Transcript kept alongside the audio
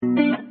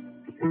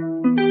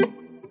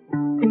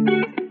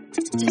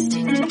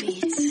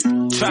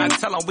Try and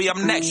tell them we up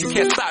next, you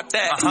can't stop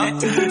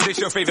that. This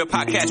your favorite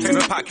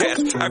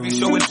podcast. Every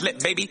show is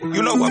lit, baby.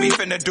 You know what we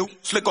finna do.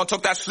 Slick gon'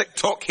 talk that slick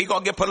talk, he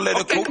gon' get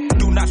political. Okay.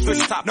 Do not switch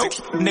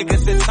topics,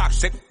 niggas is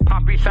toxic.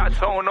 Poppy shots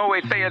don't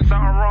always saying something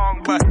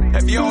wrong, but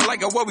if you don't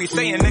like it, what we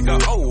saying, nigga,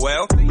 oh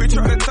well. We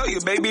trying to tell you,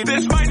 baby,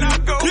 this might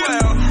not go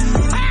well.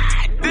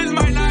 This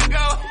might not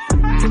go.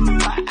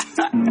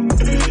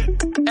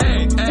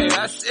 Hey,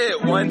 that's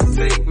it. One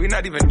take. We're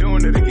not even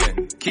doing it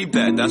again. Keep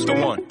that. That's the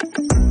one.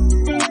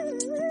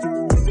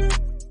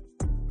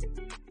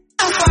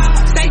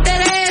 Shake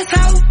that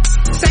asshole.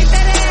 Shake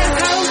that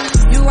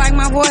asshole. You like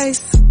my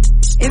voice?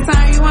 It's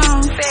how you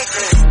on.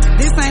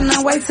 This ain't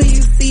no way till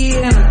you see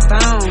it in a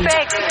song.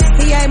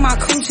 He ate my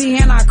coochie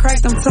and I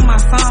cracked him to my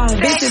song.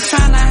 Bitches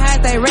tryna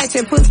hide they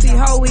ratchet pussy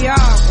hoe, we all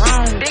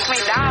wrong.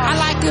 I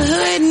like a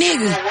hood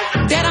nigga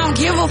that don't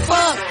give a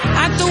fuck.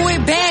 I threw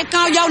it back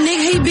on your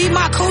nigga, he beat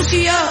my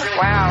coochie up.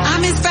 Wow.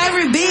 I'm his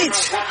favorite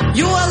bitch.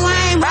 You a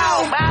lame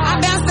hoe. I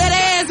bounce that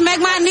ass, make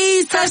my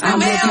knees touch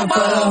them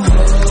elbows.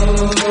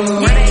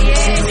 Where they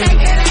at? Shake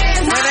that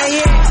ass. Where they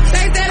at?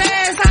 Shake that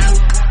ass, hoe.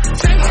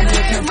 Shake that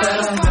ass.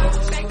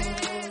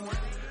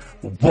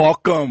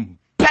 Welcome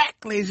back,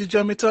 ladies and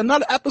gentlemen, to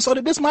another episode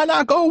of This Might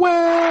Not Go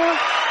Well.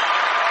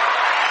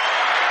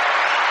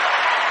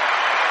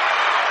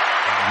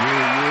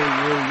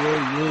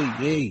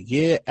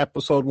 Yeah.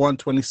 Episode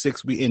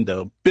 126. We in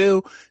the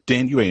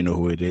building. You ain't know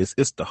who it is.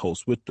 It's the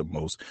host with the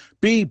most,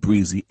 B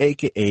Breezy,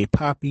 aka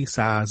Poppy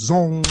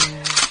Sazon.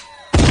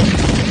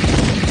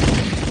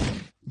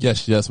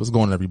 Yes. What's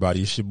going on,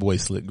 everybody? It's your boy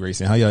Slick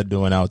Grayson. How y'all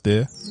doing out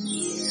there?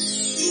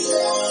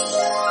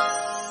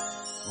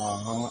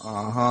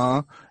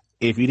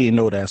 If you didn't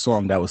know that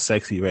song, that was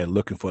Sexy Red,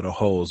 Looking for the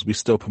Hoes. We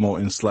still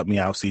promoting Slut Me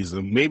Out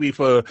season. Maybe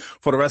for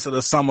the rest of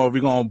the summer, we're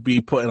going to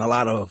be putting a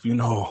lot of,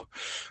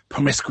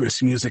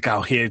 promiscuous music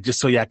out here just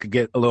so y'all could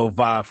get a little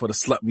vibe for the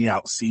Slut Me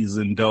Out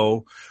season,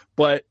 though.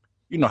 But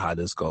you know how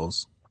this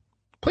goes.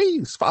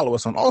 Please follow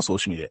us on all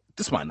social media.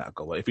 This Might Not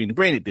Go Well. If you're in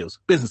branded deals,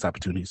 business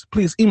opportunities,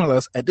 please email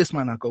us at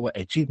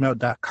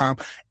thismightnotgowell@gmail.com.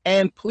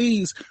 And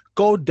please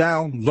go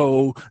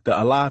download the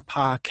Alive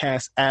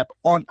Podcast app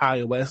on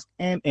iOS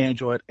and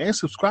Android and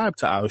subscribe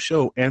to our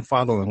show and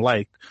follow and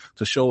like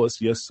to show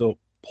us your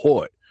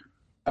support.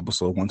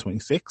 Episode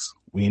 126.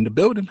 We in the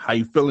building. How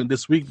you feeling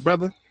this week,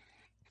 brother?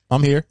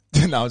 I'm here.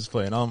 No, I was just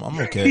playing. I'm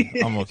okay.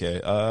 I'm okay.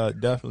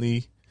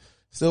 Definitely.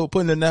 Still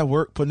putting in that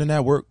work, doing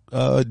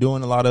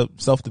a lot of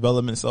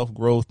self-development,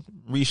 self-growth,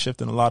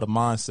 reshifting a lot of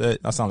mindset.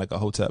 I sound like a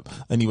hotep.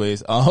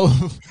 Anyways,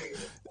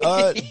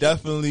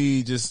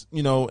 definitely just,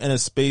 in a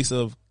space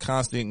of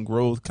constant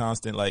growth,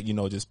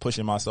 just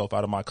pushing myself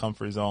out of my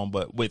comfort zone,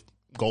 but with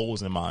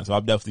goals in mind. So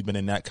I've definitely been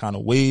in that kind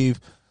of wave.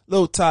 A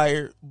little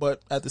tired,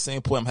 but at the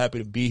same point, I'm happy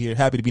to be here.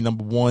 Happy to be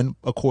number one,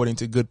 according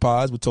to Good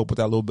Pods. We'll talk about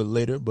that a little bit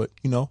later, but,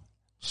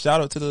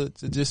 shout out to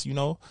just,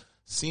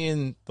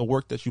 seeing the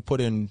work that you put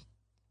in,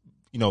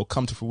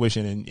 come to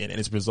fruition and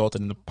it's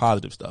resulted in the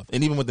positive stuff.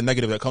 And even with the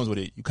negative that comes with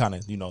it, you kind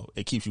of,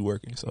 it keeps you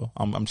working. So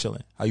I'm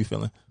chilling. How you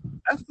feeling?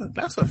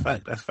 That's a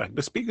fact. That's a fact.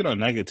 But speaking of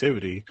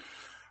negativity,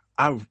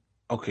 I ain't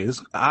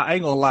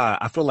gonna lie.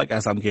 I feel like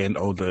as I'm getting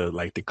older,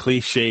 like the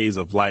cliches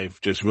of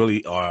life just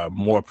really are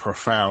more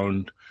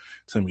profound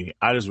to me.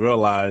 I just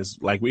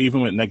realized, like,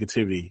 even with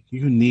negativity,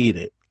 you need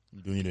it.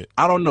 You do need it.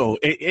 I don't know.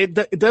 It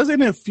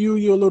doesn't it fuel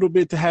you a little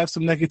bit to have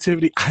some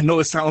negativity? I know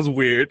it sounds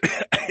weird.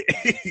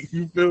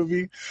 You feel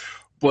me?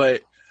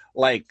 But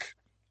like,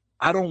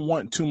 I don't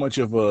want too much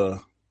of a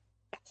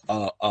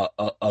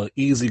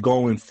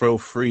easygoing, feel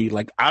free.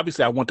 Like,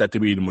 obviously, I want that to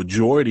be the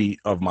majority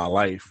of my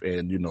life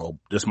and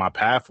just my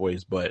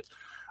pathways. But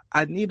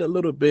I need a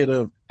little bit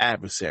of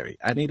adversary.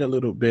 I need a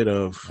little bit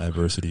of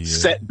adversity,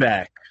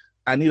 setback.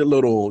 I need a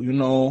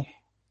little,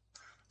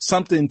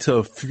 something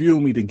to fuel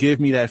me, to give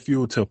me that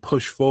fuel to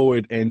push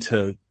forward and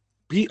to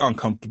be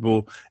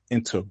uncomfortable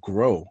and to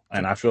grow.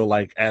 And I feel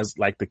like, as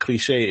like the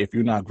cliche, if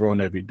you're not growing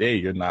every day,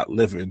 you're not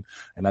living.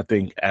 And I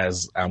think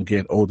as I'm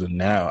getting older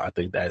now, I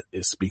think that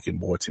is speaking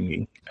more to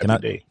me every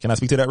day. Can I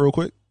speak to that real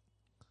quick?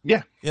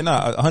 Yeah.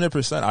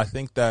 100%. I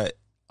think that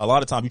a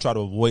lot of times you try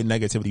to avoid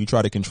negativity. You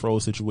try to control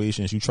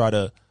situations. You try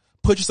to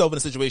put yourself in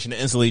a situation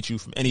to insulate you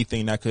from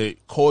anything that could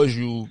cause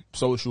you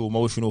social,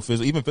 emotional,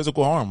 physical, even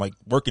physical harm, like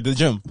work at the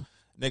gym.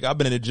 Nigga, I've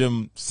been in the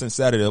gym since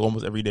Saturday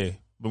almost every day.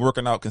 Been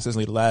working out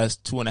consistently the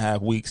last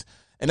 2.5 weeks.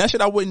 And that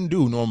shit I wouldn't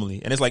do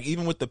normally. And it's like,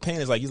 even with the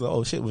pain, it's like, he's like,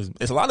 oh shit,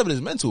 it's a lot of it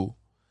is mental.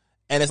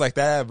 And it's like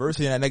that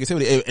adversity and that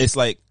negativity. It's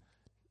like,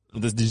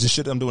 the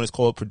shit I'm doing is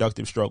called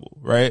productive struggle,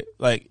 right?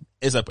 Like,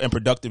 and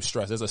productive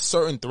stress. There's a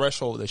certain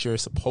threshold that you're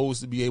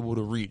supposed to be able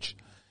to reach.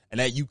 And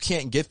that you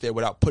can't get there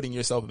without putting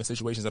yourself in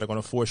situations that are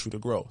going to force you to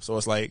grow. So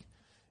it's like,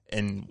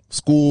 in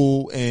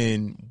school,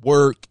 in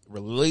work,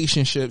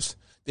 relationships,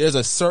 there's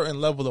a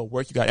certain level of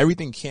work you got.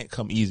 Everything can't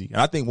come easy.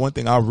 And I think one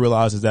thing I've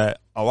realized is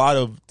that a lot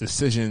of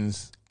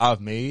decisions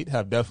I've made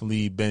have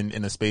definitely been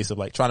in a space of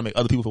like trying to make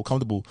other people feel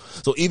comfortable.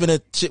 So even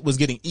if shit was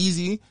getting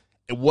easy,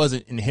 it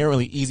wasn't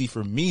inherently easy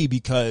for me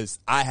because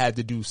I had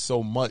to do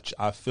so much,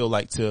 I feel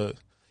like, to,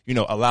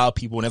 allow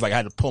people. And it's like I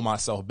had to pull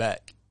myself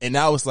back. And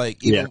now it's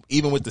like,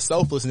 even with the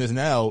selflessness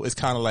now, it's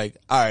kind of like,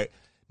 all right,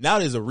 now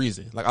there's a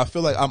reason. Like, I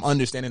feel like I'm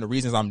understanding the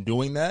reasons I'm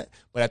doing that,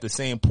 but at the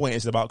same point,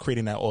 it's about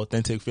creating that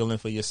authentic feeling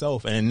for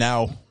yourself. And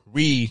now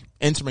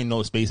re-entering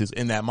those spaces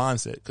in that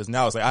mindset. Because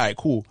now it's like, all right,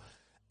 cool.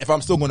 If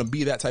I'm still going to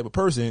be that type of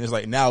person, it's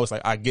like, now it's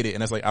like, I get it.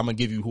 And it's like, I'm going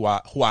to give you who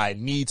I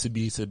need to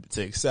be to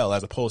excel,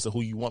 as opposed to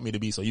who you want me to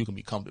be so you can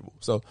be comfortable.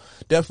 So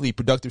definitely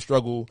productive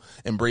struggle,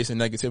 embracing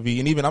negativity.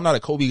 And even, I'm not a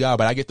Kobe guy,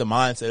 but I get the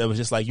mindset of it's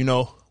just like, you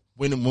know,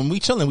 when we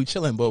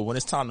chilling, but when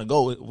it's time to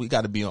go, we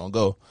got to be on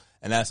go.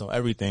 And that's on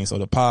everything. So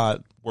the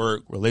pod,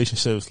 work,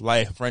 relationships,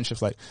 life,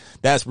 friendships, like,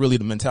 that's really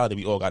the mentality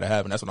we all got to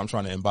have. And that's what I'm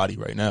trying to embody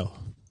right now.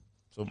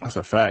 So that's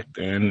a fact.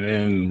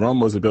 And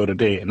Rome was a build a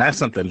day. And that's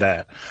something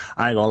that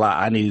I ain't gonna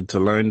lie, I needed to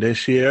learn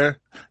this year.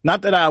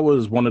 Not that I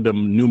was one of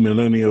them new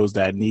millennials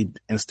that need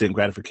instant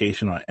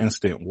gratification or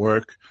instant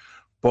work,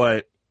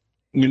 but,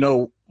 you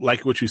know,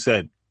 like what you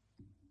said,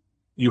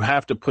 you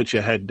have to put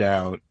your head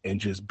down and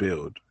just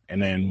build.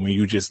 And then when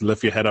you just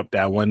lift your head up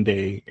that one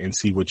day and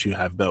see what you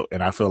have built.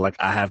 And I feel like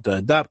I have to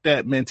adopt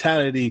that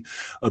mentality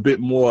a bit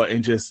more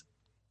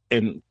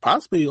and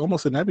possibly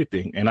almost in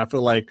everything. And I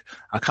feel like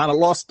I kind of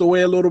lost the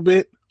way a little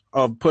bit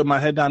of putting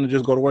my head down and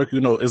just go to work. You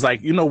know, it's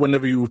like, you know,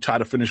 whenever you try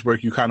to finish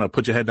work, you kind of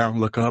put your head down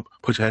and look up,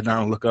 put your head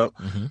down and look up.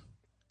 Mm-hmm.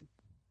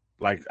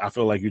 Like, I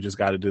feel like you just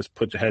got to just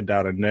put your head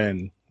down and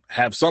then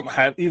have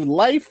even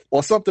life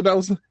or something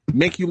else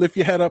make you lift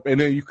your head up,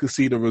 and then you can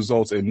see the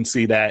results and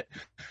see that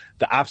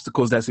the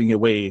obstacles that's in your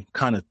way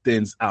kind of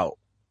thins out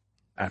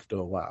after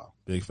a while.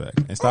 Big fact.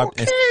 And stop.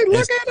 Okay,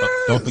 look at us.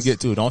 Don't forget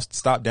too. Don't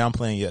stop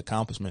downplaying your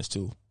accomplishments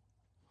too.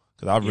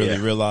 Because I really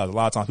realized a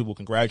lot of times people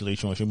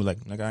congratulate you and she'll be like,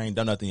 "Nigga, I ain't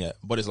done nothing yet."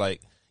 But it's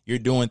like, you're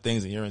doing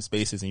things and you're in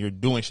spaces and you're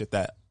doing shit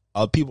that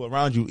people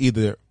around you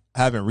either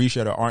haven't reached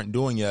yet or aren't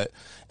doing yet.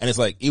 And it's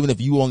like, even if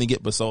you only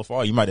get but so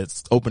far, you might have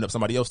opened up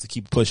somebody else to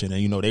keep pushing,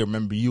 and, you know, they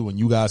remember you and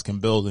you guys can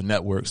build a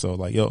network. So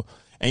like, yo,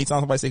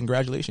 anytime somebody say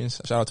congratulations,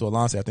 shout out to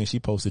Alonce. I think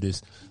she posted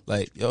this.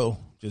 Like, yo,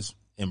 just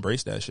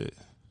embrace that shit.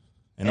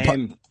 And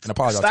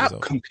apologize. Stop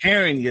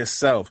comparing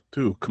yourself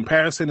too.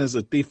 Comparison is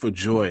a thief of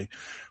joy.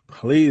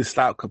 Please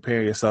stop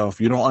comparing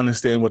yourself. You don't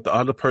understand what the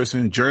other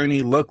person's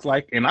journey looked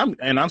like. And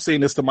I'm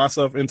saying this to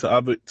myself and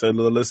to the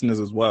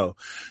listeners as well.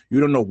 You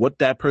don't know what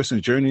that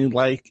person's journey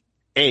like.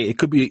 Hey, it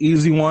could be an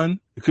easy one.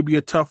 It could be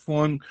a tough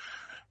one.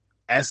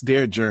 That's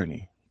their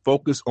journey.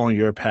 Focus on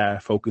your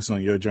path. Focus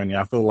on your journey.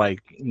 I feel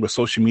like with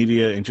social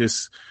media and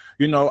just,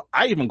 you know,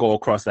 I even go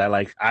across that.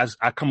 Like,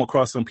 I come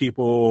across some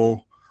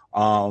people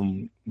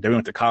they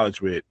went to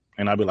college with,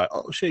 and I'd be like,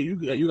 oh shit,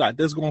 you got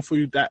this going for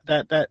you,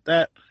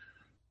 that.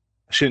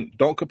 Shouldn't,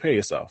 don't compare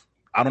yourself.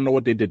 I don't know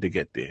what they did to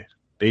get there.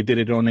 They did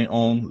it on their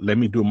own. Let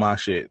me do my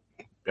shit.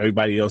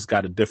 Everybody else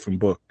got a different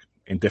book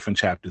and different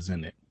chapters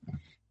in it.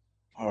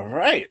 All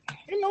right.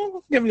 You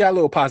know, give you a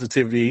little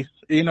positivity.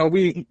 You know, a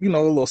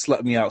little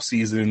slut me out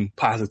season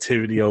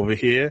positivity over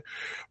here.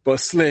 But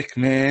Slick,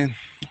 man,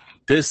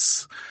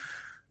 this,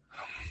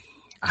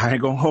 I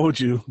ain't gonna hold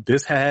you.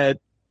 This had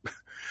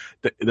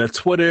the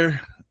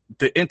Twitter,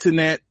 the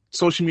internet,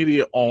 social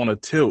media on a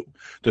tilt.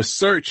 The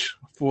search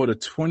for the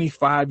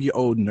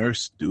 25-year-old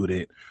nurse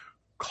student,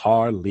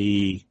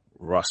 Carlee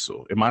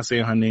Russell. Am I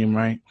saying her name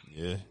right?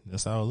 Yeah,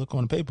 that's how it look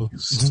on the paper.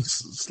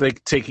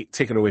 Slick, take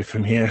it away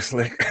from here,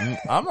 Slick.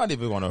 I'm not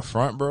even on the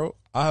front, bro.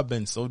 I have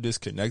been so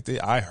disconnected.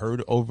 I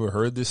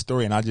overheard this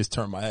story, and I just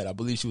turned my head. I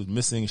believe she was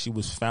missing. She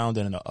was found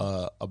in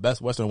a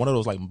Best Western, one of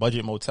those like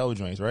budget motel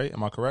joints, right?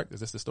 Am I correct? Is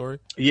this the story?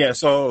 Yeah.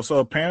 So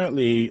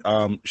apparently,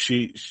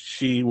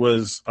 she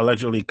was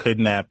allegedly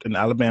kidnapped in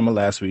Alabama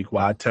last week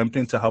while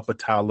attempting to help a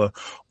toddler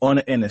on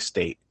the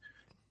interstate.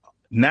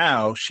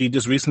 Now, she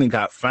just recently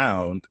got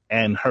found,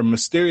 and her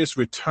mysterious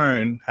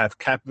return have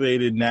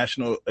captivated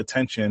national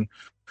attention,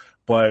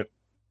 but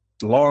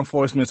law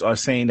enforcement are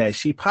saying that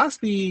she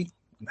possibly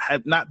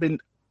had not been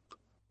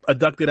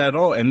abducted at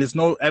all, and there's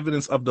no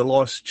evidence of the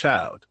lost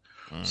child.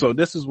 So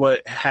this is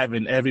what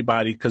having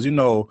everybody, because, you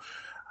know,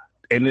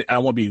 and I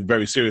want to be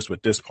very serious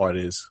with this part,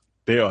 is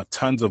there are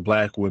tons of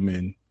black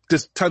women,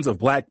 just tons of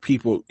black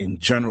people in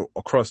general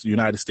across the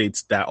United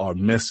States that are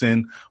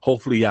missing.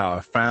 Hopefully y'all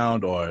are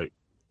found or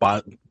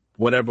by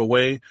whatever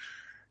way.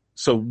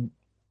 So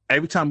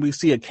every time we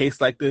see a case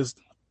like this,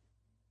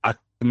 I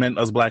commend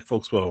us black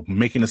folks for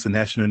making this a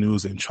national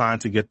news and trying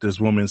to get this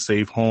woman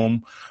safe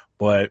home.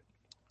 But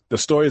the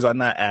stories are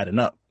not adding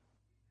up.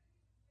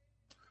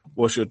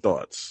 What's your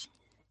thoughts?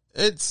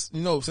 It's,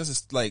 you know, since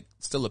it's like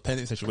still a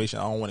pending situation,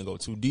 I don't want to go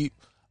too deep.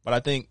 But I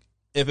think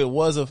if it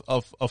was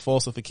a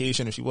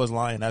falsification, if she was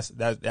lying,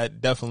 that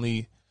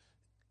definitely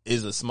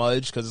is a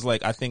smudge. Because it's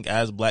like, I think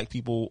as black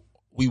people,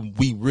 we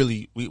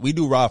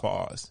do ride for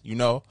ours, you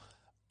know?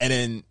 And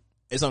then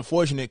it's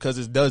unfortunate because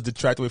it does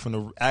detract away from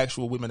the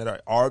actual women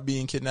that are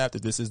being kidnapped,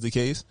 if this is the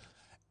case.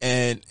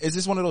 And it's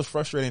just one of those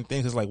frustrating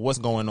things. It's like, what's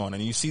going on?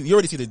 And you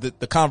already see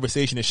the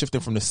conversation is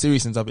shifting from the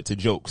seriousness of it to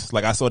jokes.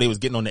 Like I saw they was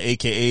getting on the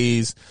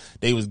AKAs.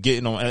 They was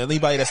getting on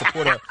anybody that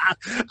supported.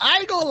 I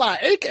ain't gonna lie.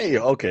 AKA,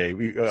 okay.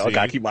 I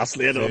gotta keep my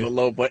slander on the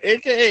low, but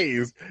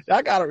AKAs,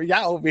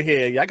 y'all over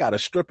here, y'all got a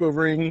stripper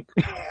ring.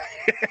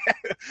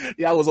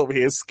 Y'all was over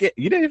here scared.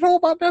 You didn't know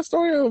about that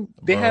story?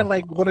 They had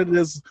like one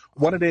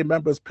of their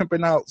members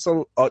pimping out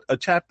a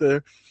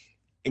chapter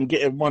and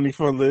getting money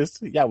from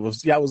this. Y'all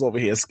was over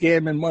here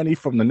scamming money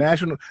from the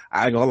national.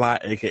 I ain't gonna lie,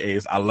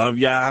 AKAs, I love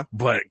y'all,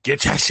 but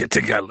get y'all shit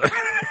together.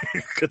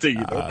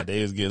 Continue.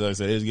 They was getting, like I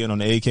said, they was getting on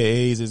the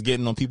AKAs, it's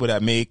getting on people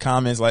that made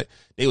comments, like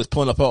they was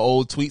pulling up her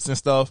old tweets and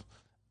stuff.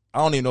 I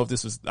don't even know if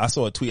this was, I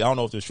saw a tweet, I don't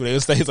know if it's true. They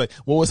was saying, like,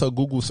 what was her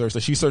Google search?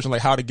 Like, she's searching,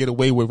 like, how to get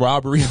away with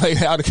robbery, like,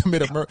 how to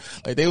commit a murder.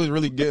 Like, they was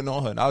really getting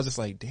on her. And I was just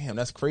like, damn,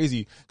 that's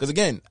crazy. Because,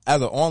 again,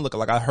 as an onlooker,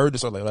 like, I heard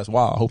this, I was like, that's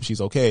wild. I hope she's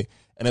okay.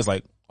 And it's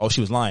like, oh,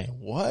 she was lying.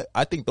 What?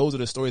 I think those are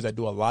the stories that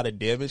do a lot of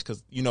damage.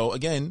 Because, you know,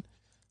 again,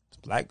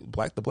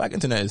 the black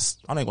internet is,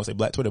 I'm not going to say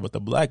black Twitter, but the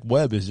black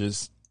web is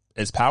just,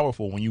 it's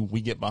powerful when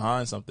we get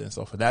behind something.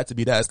 So for that to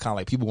be that, it's kind of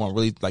like people going to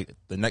really, like,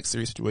 the next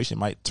serious situation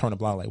might turn a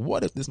blind, like,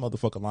 what if this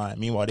motherfucker lying?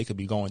 Meanwhile, they could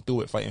be going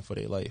through it, fighting for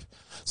their life.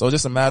 So it's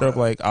just a matter of,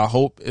 like, I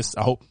hope this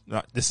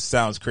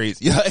sounds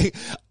crazy. Like,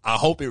 I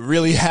hope it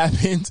really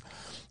happens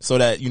so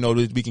that, you know,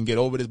 we can get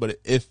over this. But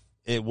if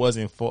it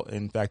wasn't,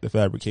 in fact, a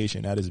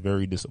fabrication, that is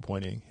very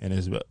disappointing and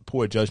is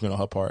poor judgment on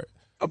her part.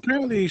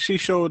 Apparently, she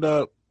showed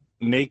up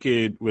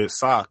naked with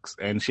socks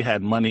and she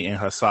had money in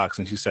her socks,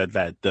 and she said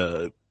that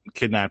the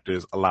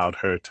kidnappers allowed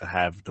her to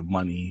have the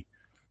money.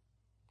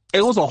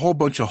 It was a whole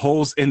bunch of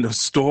holes in the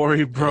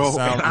story, bro.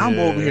 And I'm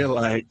over here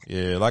like,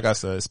 yeah, like I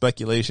said,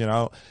 speculation.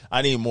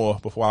 I need more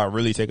before I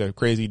really take a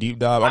crazy deep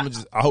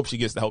dive. I hope she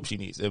gets the help she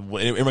needs. In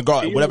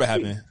regard, whatever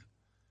happened.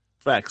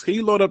 Facts. Can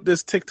you load up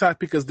this TikTok?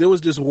 Because there was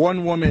just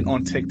one woman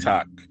on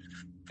TikTok,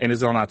 and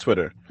it's on our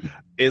Twitter.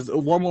 Is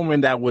one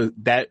woman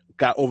that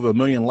got over 1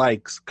 million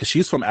likes because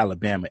she's from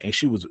Alabama, and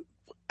she was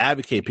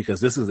advocate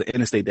because this is an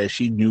interstate that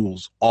she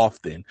used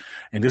often,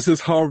 and this is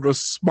her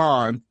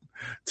response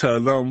to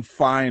them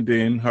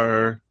finding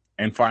her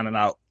and finding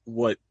out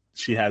what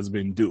she has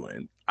been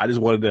doing. I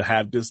just wanted to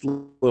have this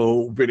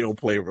little video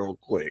play real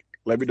quick.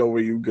 Let me know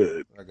when you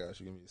good. I got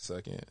you. Give me a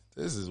second.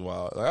 This is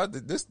wild. Like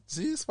this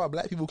is why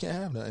black people can't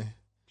have nothing.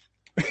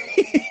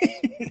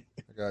 I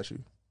got you.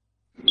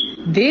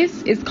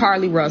 This is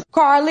Carly Russell.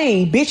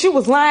 Carly, bitch, you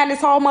was lying this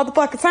whole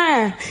motherfucking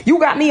time. You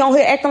got me on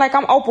here acting like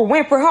I'm Oprah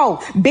Winfrey, ho.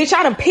 Bitch,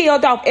 I done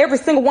peeled off every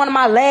single one of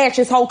my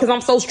lashes, ho, because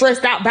I'm so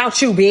stressed out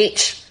about you,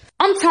 bitch.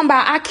 I'm talking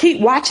about I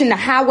keep watching the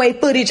highway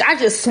footage. I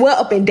just swear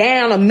up and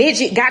down a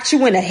midget got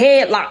you in a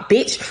headlock,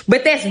 bitch.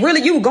 But that's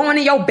really you going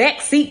in your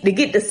back seat to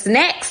get the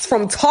snacks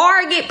from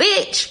Target,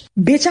 bitch.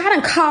 Bitch, I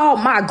done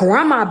called my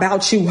grandma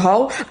about you,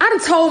 ho. I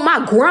done told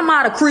my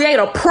grandma to create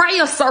a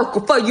prayer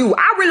circle for you.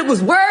 I really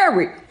was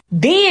worried.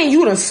 Then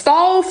you done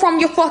stole from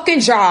your fucking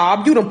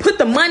job. You done put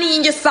the money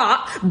in your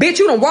sock. Bitch,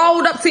 you done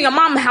rolled up to your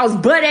mama's house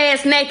butt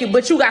ass naked,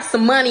 but you got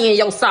some money in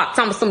your sock.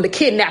 Some of the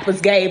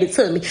kidnappers gave it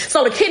to me.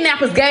 So the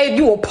kidnappers gave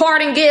you a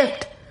parting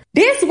gift.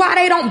 This why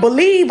they don't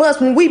believe us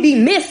when we be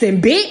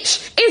missing,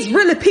 bitch. It's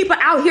really people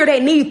out here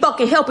that need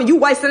fucking help, and you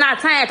wasting our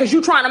time because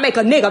you trying to make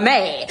a nigga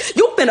mad.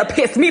 You finna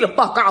piss me the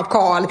fuck off,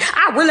 Carly.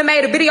 I really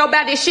made a video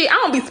about this shit. I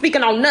don't be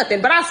speaking on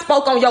nothing, but I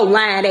spoke on your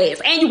lying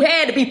ass. And you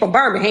had to be from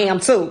Birmingham,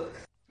 too.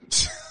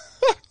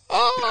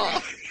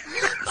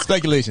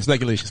 Speculation.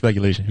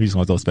 We just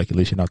gonna throw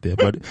speculation out there.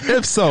 But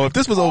if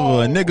this was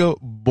over a nigga,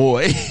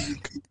 boy.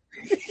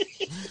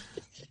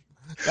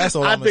 That's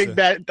all I think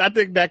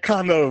that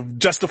kind of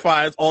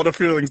justifies all the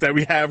feelings that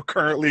we have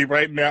currently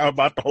right now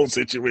about the whole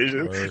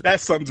situation. Word. That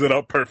sums it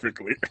up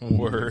perfectly.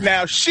 Word.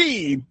 Now,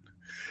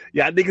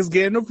 y'all niggas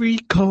getting a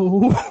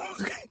Rico.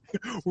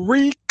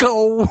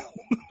 Rico.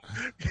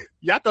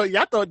 Y'all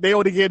thought they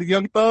only get a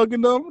Young Thug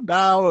in them?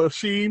 Now,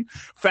 Sheen,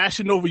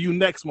 Fashion Nova, you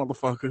next,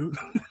 motherfucker.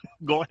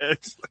 Go ahead.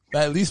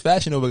 At least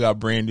Fashion Nova got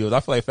brand deals. I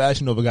feel like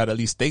Fashion Nova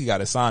they got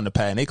to sign the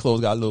patent. They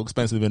clothes got a little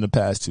expensive in the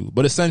past too.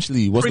 But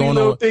essentially, what's pretty going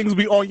little on? Things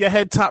be on your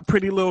head top.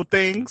 Pretty Little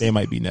Things. They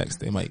might be next.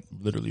 They might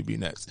literally be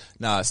next.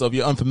 Nah. So if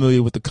you're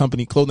unfamiliar with the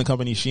clothing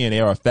company Shein, they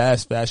are a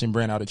fast fashion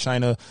brand out of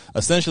China.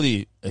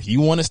 Essentially, if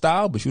you want to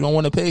style but you don't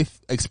want to pay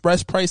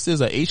express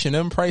prices or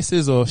H&M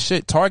prices or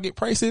Target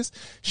prices,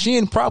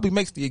 Shein probably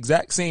makes the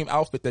exact same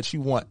outfit that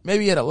you want.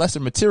 Maybe at a lesser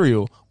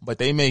material, but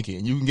they make it,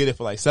 and you can get it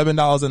for like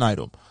 $7 an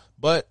item.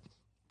 But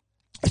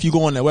if you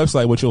go on their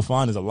website, what you'll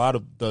find is a lot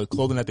of the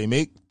clothing that they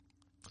make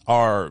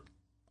are,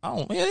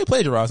 they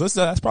plagiarize.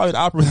 That's probably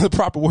the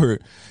proper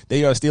word.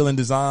 They are stealing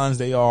designs.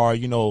 They are,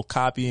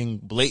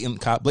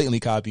 blatantly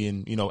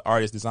copying,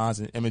 artist designs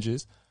and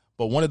images.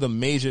 But one of the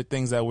major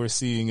things that we're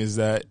seeing is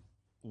that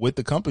with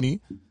the company,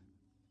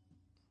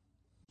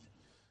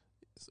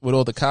 with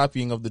all the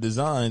copying of the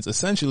designs,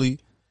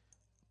 essentially,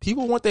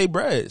 people want their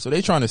bread, so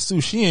they trying to sue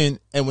Shein.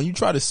 And when you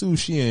try to sue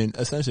Shein,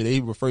 essentially they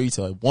refer you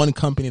to one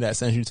company that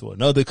sends you to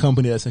another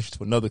company that sends you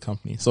to another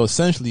company. So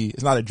essentially,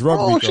 it's not a drug.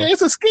 Oh shit,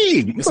 it's a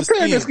scheme. It's a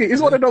pyramid scheme.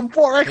 It's one of them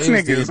Forex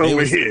niggas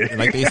over here.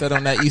 Like they said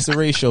on that Issa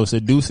Rae show,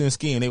 seducing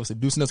scheme. They were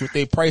seducing us with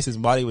their prices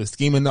while they were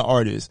scheming the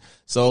artists.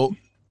 So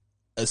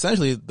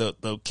essentially,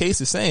 the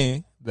case is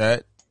saying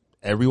that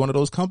every one of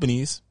those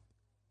companies,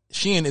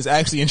 Shein is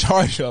actually in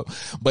charge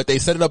of, but they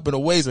set it up in a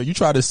way so you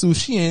try to sue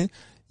Shein,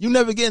 you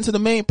never get into the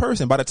main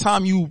person. By the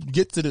time you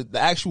get to the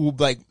actual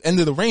like end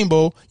of the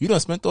rainbow, you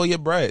done spent all your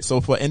bread. So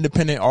for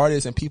independent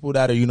artists and people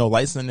that are, you know,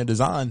 licensing their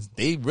designs,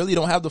 they really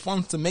don't have the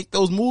funds to make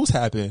those moves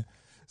happen.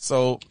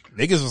 So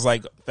niggas was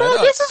like, bro,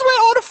 this is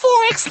where all the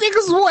Forex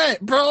niggas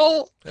went,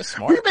 bro. That's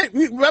smart.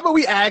 Remember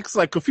we asked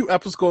like a few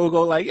episodes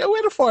ago, like, yo,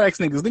 where the Forex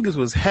niggas? Niggas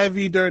was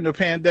heavy during the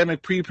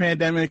pandemic,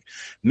 pre-pandemic.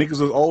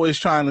 Niggas was always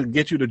trying to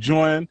get you to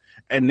join,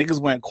 and niggas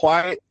went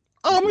quiet.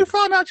 We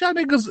found out y'all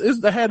niggas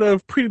is the head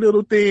of Pretty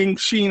Little Thing,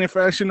 Shein and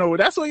Fashion Nova.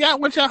 That's what y'all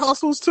want y'all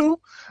hustles to?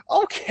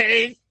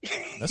 Okay.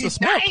 That's a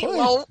smart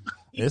play.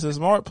 It's a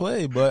smart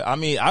play, but I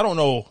mean, I don't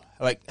know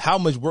like how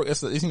much work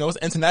it's an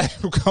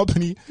international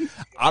company.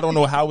 I don't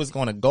know how it's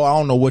going to go. I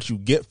don't know what you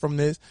get from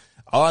this.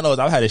 All I know is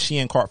I've had a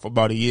Shein cart for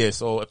about a year.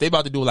 So if they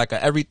about to do like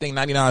a everything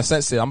 99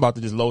 cent sale, I'm about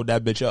to just load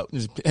that bitch up.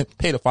 Just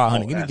pay the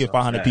 500. Give me get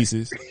 500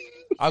 pieces.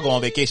 I'll go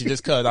on vacation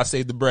just cause I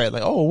saved the bread.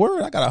 Like, oh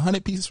word, I got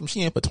 100 pieces from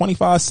Shein for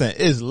 25 cents.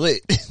 It's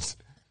lit.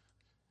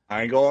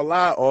 I ain't gonna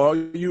lie, all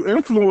you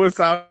influence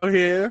out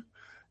here,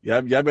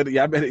 y'all better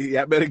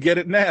get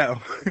it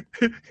now.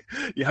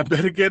 Y'all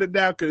better get it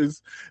now,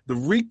 cause the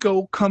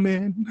Rico come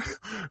in.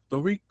 The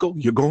Rico,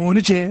 you're going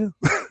to jail.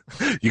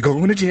 You're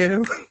going to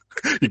jail.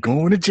 You're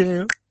going to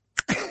jail.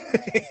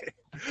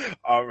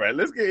 All right,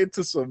 let's get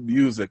into some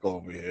music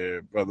over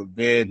here, brother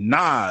man.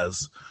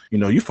 Nas, you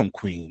know, you from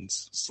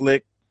Queens.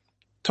 Slick.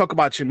 Talk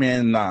about your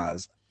man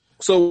Nas.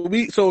 So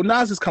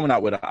Nas is coming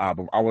out with an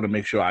album. I want to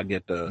make sure I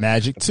get the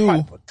Magic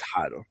 2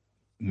 title.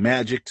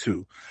 Magic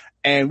 2.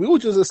 And we were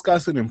just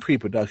discussing in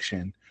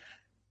pre-production.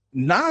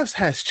 Nas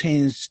has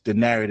changed the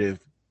narrative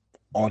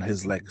on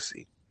his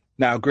legacy.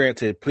 Now,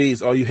 granted,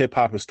 please, all you hip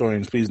hop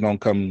historians, please don't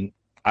come.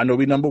 I know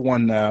we number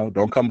one now.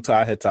 Don't come to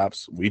our head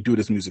tops. We do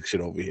this music shit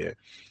over here.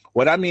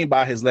 What I mean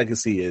by his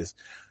legacy is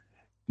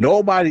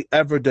nobody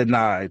ever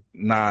denied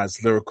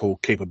Nas' lyrical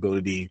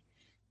capability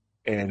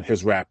and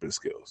his rapping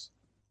skills.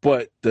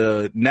 But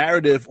the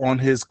narrative on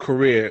his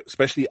career,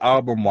 especially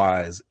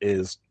album-wise,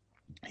 is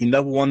he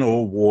never won no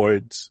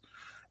awards,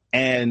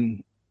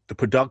 and the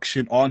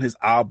production on his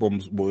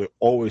albums were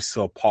always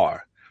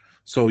subpar.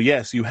 So,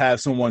 yes, you have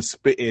someone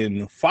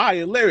spitting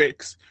fire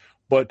lyrics,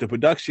 but the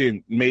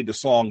production made the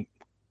song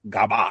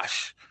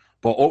garbage.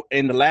 But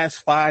in the last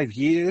 5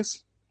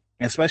 years,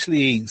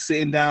 especially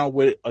sitting down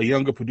with a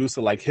younger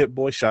producer like Hit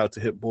Boy, shout out to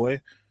Hit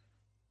Boy,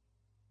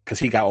 because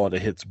he got all the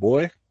hits,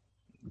 boy.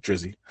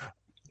 Drizzy.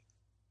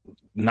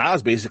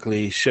 Nas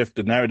basically shift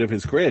the narrative of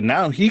his career.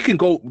 Now he can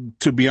go,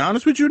 to be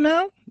honest with you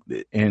now,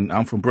 and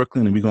I'm from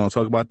Brooklyn and we're going to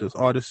talk about this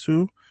artist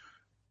too,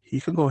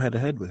 he can go head to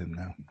head with him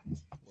now.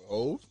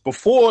 Oh.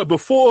 Before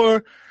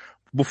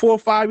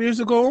 5 years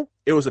ago,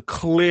 it was a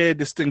clear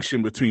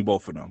distinction between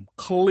both of them.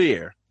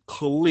 Clear.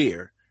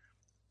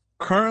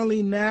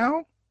 Currently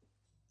now,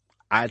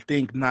 I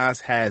think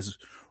Nas has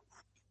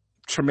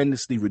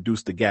tremendously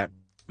reduced the gap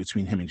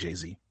between him and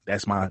Jay-Z.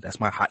 That's my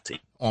hot take.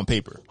 On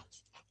paper.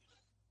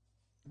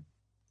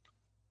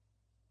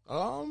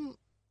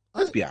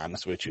 Let's be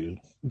honest with you.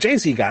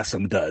 Jay-Z got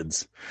some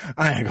duds.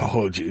 I ain't gonna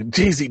hold you.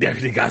 Jay-Z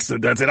definitely got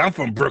some duds. And I'm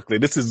from Brooklyn.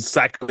 This is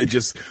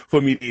sacrilegious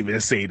for me to even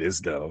say this,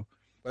 though.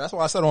 But that's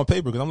why I said on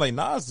paper, because I'm like,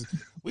 Nas,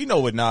 we know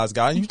what Nas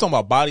got. And you talking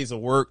about bodies of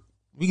work.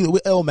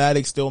 With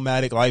Illmatic,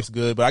 Stillmatic, Life's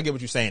Good. But I get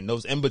what you're saying.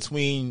 Those in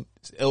between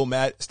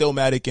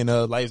Stillmatic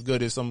and Life's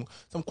Good is some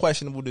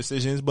questionable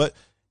decisions. But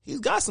he's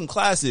got some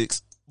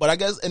classics. But I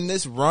guess in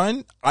this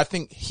run, I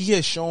think he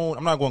has shown,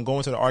 I'm not going to go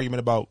into the argument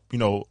about, you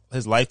know,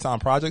 his lifetime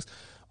projects.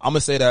 I'm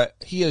going to say that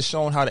he has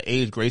shown how to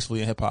age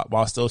gracefully in hip hop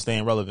while still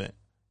staying relevant.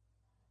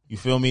 You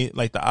feel me?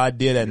 Like the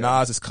idea that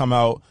Nas has come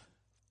out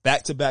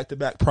back to back to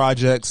back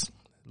projects,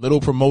 little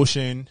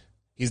promotion.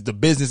 He's the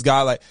business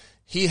guy. Like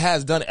he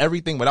has done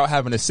everything without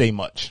having to say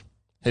much.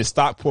 His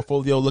stock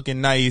portfolio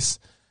looking nice.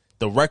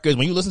 The records,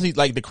 when you listen to,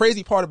 like the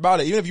crazy part about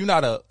it, even if you're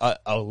not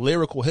a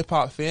lyrical hip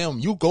hop fan,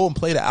 you go and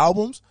play the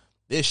albums.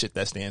 There's shit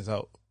that stands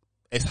out.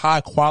 It's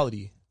high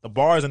quality. The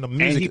bars and the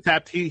music.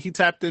 And he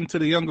tapped into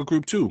the younger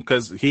group too,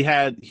 because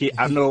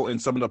I know in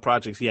some of the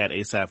projects he had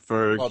A$AP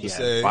Ferg, he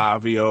had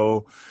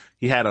Fabio,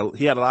 he had a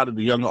lot of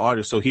the younger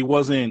artists, so he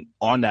wasn't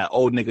on that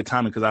old nigga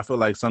timing. Because I feel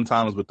like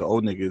sometimes with the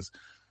old niggas,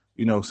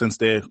 you know, since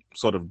they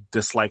sort of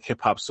dislike hip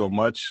hop so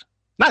much,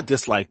 not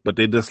dislike, but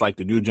they dislike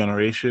the new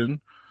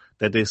generation,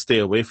 that they stay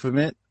away from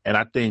it. And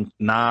I think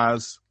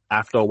Nas,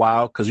 after a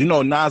while, because you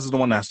know Nas is the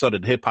one that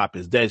started hip hop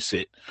is dead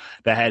shit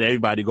that had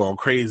everybody going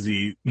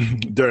crazy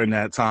during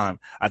that time.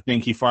 I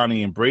think he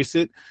finally embraced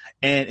it,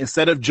 and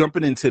instead of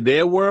jumping into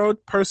their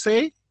world per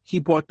se, he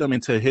brought them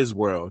into his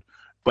world,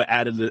 but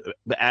added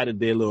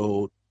their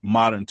little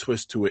modern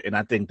twist to it, and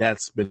I think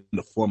that's been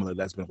the formula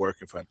that's been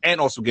working for him. And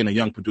also getting a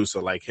young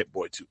producer like Hit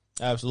Boy too.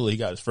 Absolutely, he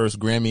got his first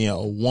Grammy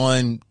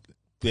in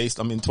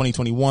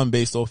 2021,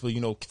 based off of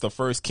the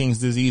first King's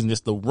Disease and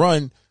just the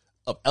run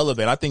of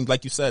Elevate. I think,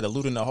 like you said,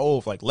 alluding to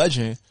Hov, like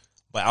legend,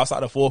 but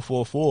outside of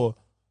 444,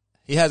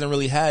 he hasn't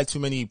really had too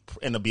many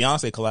in the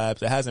Beyonce collabs.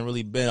 There hasn't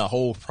really been a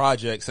whole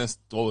project since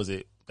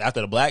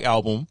after the Black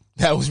album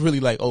that was really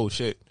like, oh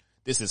shit,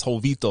 this is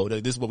Hovito.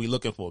 This is what we're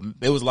looking for.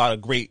 There was a lot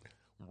of great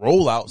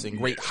rollouts and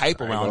great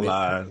hype around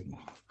it.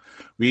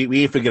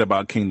 We ain't forget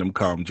about Kingdom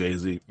Come,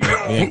 Jay-Z.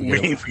 We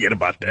ain't forget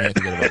about that.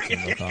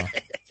 Kingdom Come.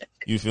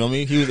 You feel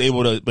me? He was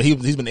able to, but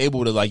he's been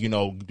able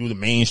to do the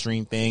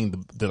mainstream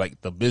thing,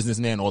 the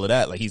businessman, all of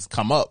that. Like he's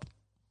come up,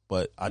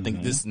 but I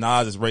think this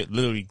Nas is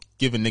literally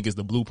giving niggas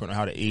the blueprint on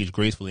how to age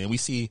gracefully. And we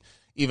see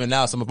even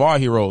now some of our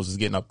heroes is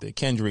getting up there: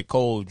 Kendrick,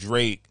 Cole,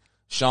 Drake,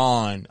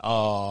 Sean,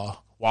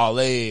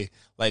 Wale.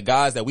 Like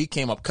guys that we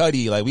came up,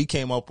 Cudi, like we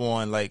came up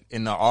on like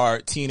in our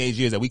teenage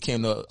years that we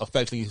came to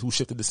affectionately who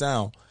shifted the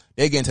sound.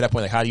 They're getting to that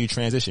point, like how do you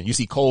transition? You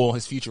see Cole,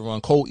 his feature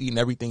on, Cole eating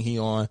everything he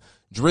on.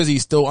 Drizzy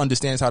still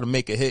understands how to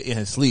make a hit in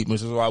his sleep,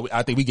 which is why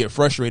I think we get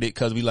frustrated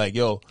because we like,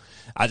 yo,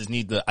 I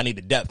need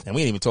the depth. And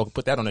we didn't even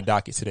put that on the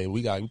docket today.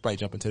 We probably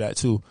jump into that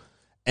too.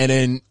 And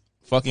then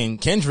fucking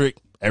Kendrick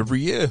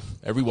every year,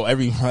 every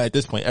at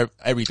this point,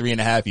 every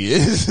 3.5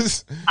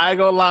 years. I ain't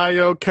gonna lie,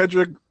 yo,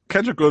 Kendrick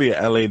really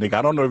a LA nigga.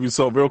 I don't know if you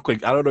saw real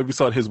quick. I don't know if you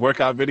saw his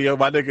workout video.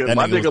 My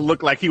nigga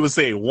looked like he was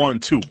saying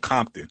 1-2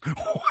 Compton.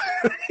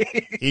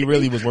 He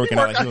really was working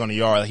out like he was on the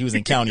yard. Like he was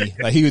in county.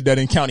 Like he was dead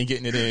in county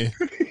getting it in.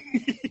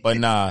 But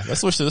nah,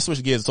 let's switch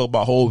gears and talk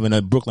about Hov in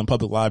the Brooklyn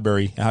Public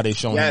Library and how they've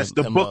shown him.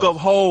 The Book of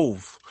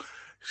Hov.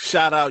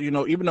 Shout out,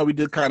 even though we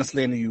did kind of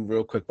slander you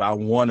real quick, but I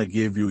want to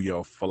give you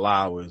your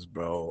flowers,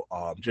 bro.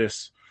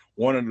 Just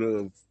one of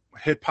the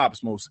hip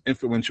hop's most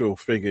influential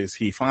figures.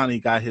 He finally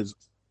got his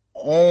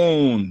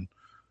own,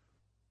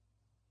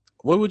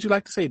 what would you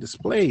like to say,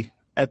 display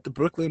at the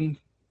Brooklyn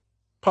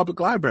Public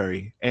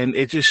Library, and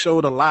it just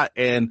showed a lot.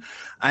 And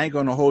I ain't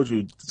gonna hold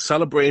you,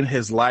 celebrating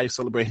his life,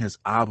 celebrating his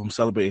album,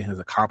 celebrating his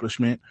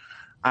accomplishment.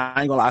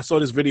 I ain't gonna lie, I saw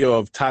this video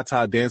of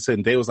Tata dancing,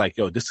 and they was like,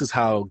 yo, this is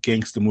how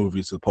gangster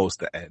movies supposed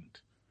to end.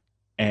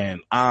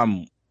 And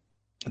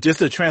just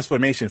the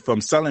transformation from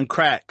selling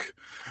crack,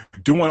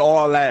 doing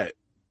all that,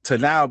 to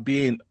now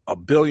being a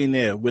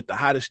billionaire with the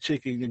hottest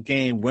chick in the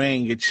game,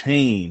 wearing your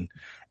chain,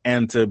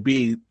 and to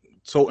be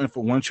so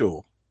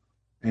influential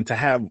and to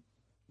have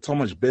so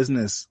much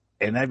business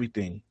and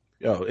everything.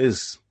 Yo,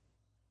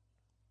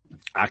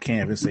 I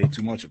can't even say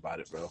too much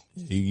about it, bro.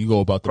 You go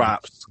about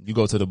props. You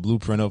go to the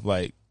blueprint of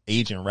like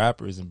aging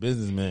rappers and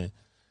businessmen.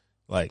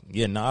 Like,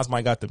 yeah, Nas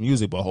might got the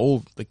music, but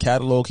Hov, the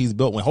catalog he's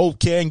built, when Hov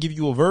can give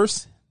you a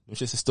verse,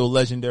 which is still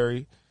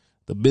legendary,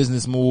 the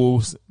business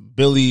moves,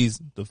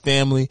 Billy's, the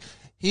family.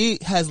 He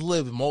has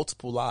lived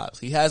multiple lives.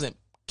 He hasn't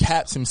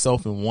capped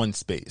himself in one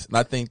space. And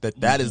I think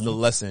that is the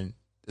lesson,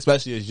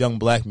 especially as young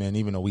black men,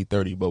 even though we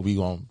 30, but we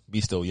gonna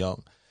be still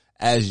young.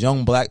 As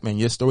young black men,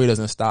 your story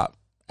doesn't stop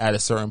at a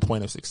certain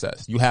point of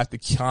success. You have to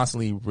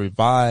constantly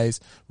revise,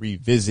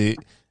 revisit,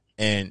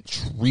 and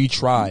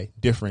retry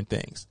different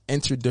things.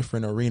 Enter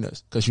different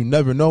arenas, because you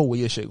never know where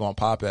your shit gonna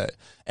pop at.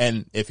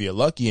 And if you're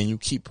lucky and you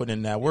keep putting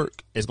in that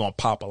work, it's gonna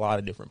pop a lot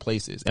of different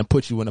places and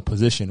put you in a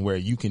position where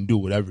you can do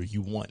whatever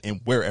you want and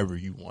wherever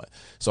you want.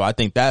 So I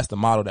think that's the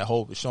model that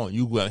Hov is showing.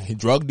 You a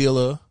drug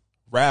dealer,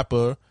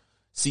 rapper,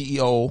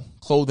 CEO,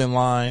 clothing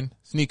line,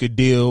 sneaker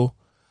deal,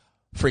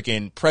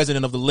 freaking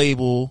president of the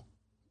label,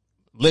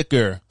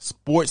 liquor,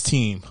 sports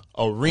team,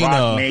 arena,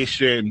 Rock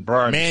Nation,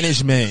 brunch,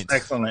 management,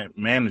 excellent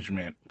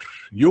management.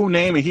 You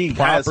name it, he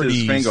has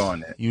his finger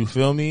on it. You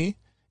feel me?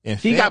 And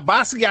he got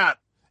Basquiat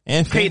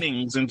and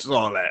paintings and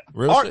all that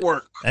real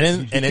artwork.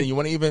 And then you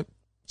want to even,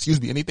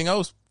 anything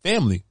else?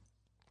 Family.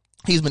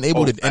 He's been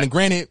able to, and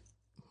granted,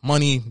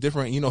 money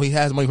different. He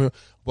has money,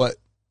 but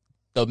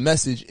the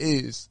message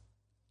is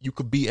you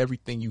could be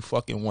everything you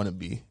fucking want to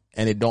be,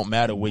 and it don't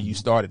matter where you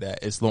started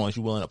at, as long as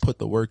you're willing to put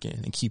the work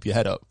in and keep your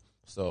head up.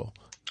 So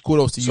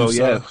kudos to you,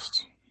 sir.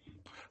 Yes.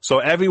 So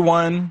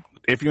everyone,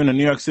 if you're in a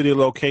New York City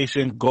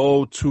location,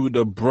 go to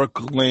the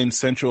Brooklyn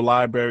Central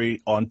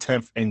Library on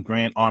 10th and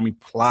Grand Army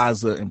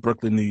Plaza in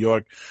Brooklyn, New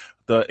York.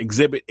 The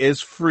exhibit is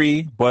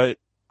free, but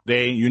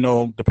they,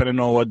 depending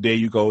on what day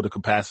you go, the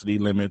capacity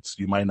limits,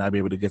 you might not be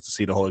able to get to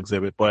see the whole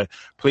exhibit. But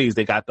please,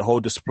 they got the whole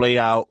display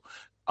out.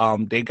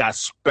 They got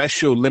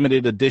special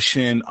limited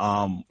edition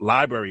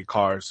library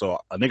cards, so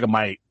a nigga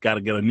might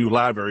gotta get a new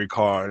library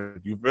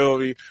card. You feel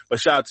me?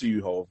 But shout out to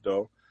you, Hov,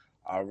 though.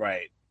 All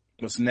right,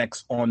 what's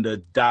next on the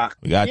dock?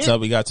 We got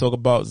to talk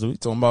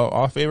about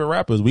our favorite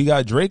rappers. We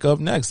got Drake up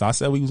next. I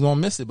said we was gonna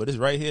miss it, but it's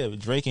right here.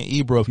 Drake and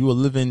Ebro. If you were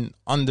living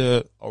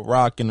under a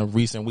rock in the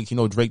recent weeks,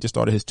 Drake just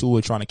started his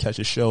tour trying to catch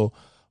a show,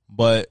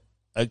 but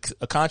a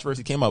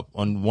controversy came up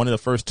on one of the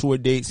first tour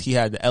dates. He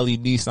had the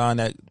LED sign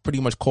that pretty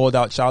much called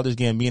out Childish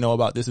Gambino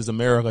about "This Is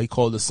America." He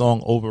called the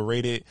song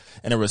overrated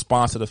in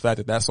response to the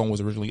fact that song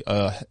was originally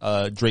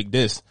Drake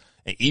diss.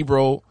 And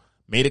Ebro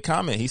made a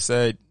comment. He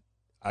said,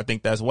 I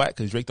think that's whack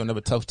because Drake don't never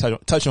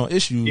touch on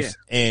issues. Yeah.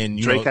 And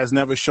Drake has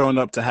never shown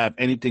up to have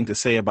anything to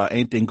say about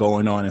anything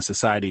going on in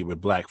society with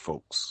black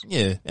folks.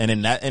 Yeah,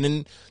 and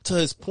then to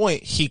his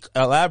point, he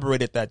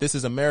elaborated that this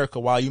is America.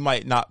 While you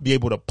might not be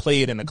able to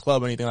play it in a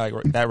club or anything like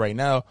that right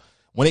now,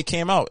 when it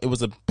came out, it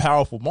was a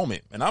powerful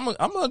moment. And I'm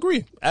gonna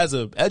agree. As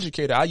an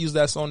educator, I use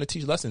that song to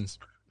teach lessons.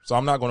 So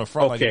I'm not going to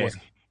front like it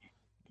wasn't.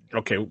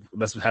 Okay,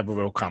 let's have a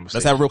real conversation.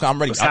 Let's have a real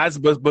conversation.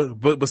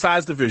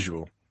 Besides the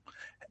visual,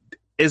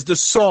 is the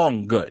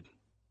song good?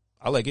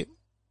 I like it.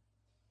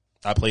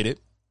 I played it.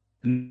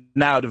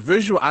 Now the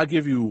visual, I'll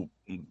give you.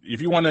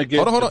 If you want to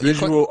get Hold on. the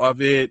visual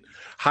of it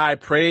high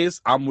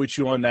praise, I'm with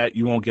you on that.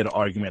 You won't get an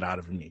argument out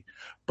of me.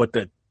 But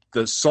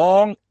the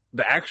song,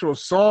 the actual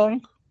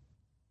song,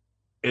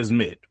 is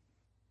mid.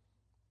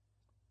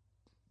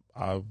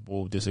 I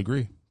will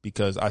disagree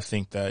because I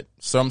think that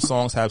some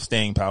songs have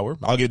staying power.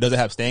 Does it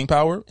have staying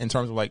power in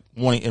terms of like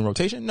wanting in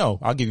rotation? No,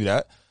 I'll give you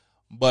that.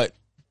 But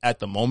at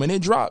the moment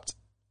it dropped,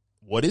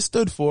 what it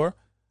stood for,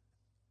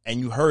 and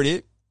you heard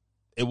it,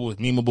 it was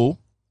memeable,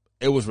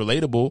 it was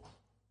relatable,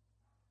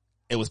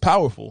 it was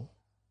powerful.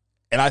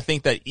 And I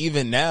think that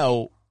even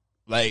now,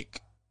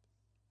 like,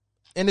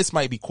 and this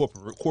might be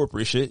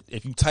corporate shit,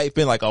 if you type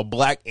in like a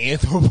Black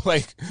Anthem,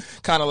 like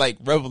kind of like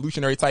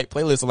revolutionary type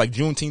playlist or like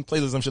Juneteenth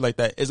playlist, some shit like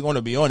that, it's going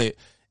to be on it.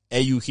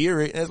 And you hear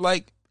it, and it's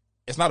like,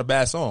 it's not a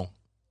bad song.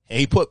 And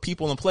he put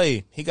people in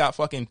play. He got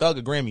fucking Thug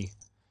a Grammy.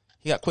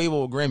 He got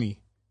Quavo a Grammy.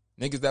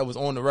 Niggas that was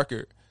on the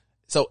record.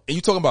 So, and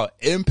you talking about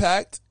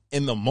impact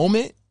in the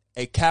moment,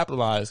 it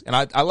capitalized. And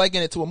I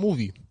liken it to a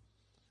movie.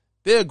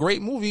 There are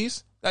great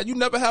movies that you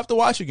never have to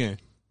watch again.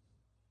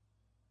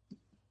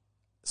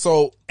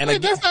 So, and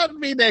Wait, that's not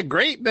mean that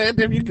great, man.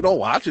 Then you can don't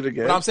watch it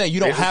again. But I'm saying you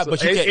don't have,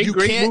 but you can't. You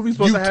great can't. Movies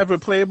supposed to have a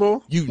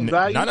playable.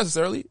 Not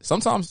necessarily.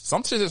 Sometimes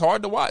some shit is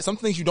hard to watch. Some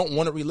things you don't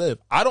want to relive.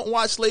 I don't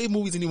watch slave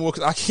movies anymore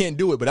because I can't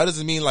do it. But that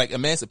doesn't mean like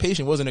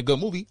Emancipation wasn't a good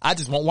movie. I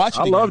just won't watch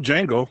it. I love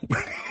Django.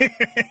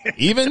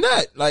 Even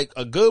that, like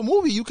a good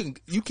movie, you can.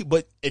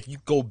 But if you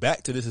go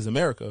back to This Is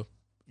America,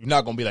 you're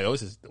not gonna be like, oh,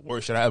 this is the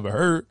worst shit I ever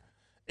heard.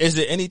 Is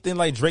there anything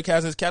like Drake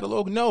has in his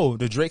catalog? No.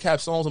 Do Drake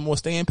have songs with more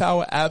staying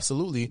power?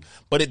 Absolutely.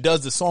 But it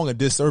does the song a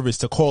disservice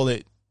to call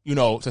it,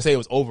 to say it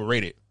was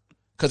overrated.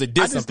 Because it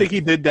did something. I just think he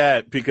did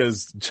that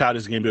because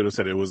Childish Gambino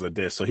said it was a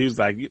diss. So he was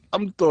like,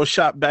 I'm going to throw a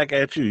shot back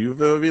at you. You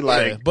feel me?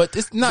 Like, yeah, but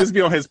it's not. Just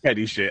be on his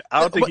petty shit. I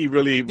don't think he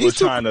really was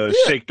trying to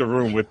shake the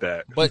room with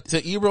that. But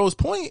to Ebro's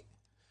point,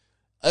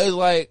 it's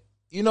like,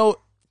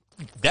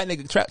 that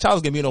nigga,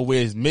 Childish Gambino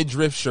wears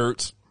midriff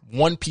shirts,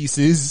 one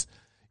pieces.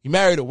 You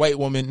married a white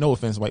woman. No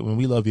offense, white women.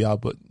 We love y'all,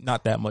 but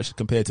not that much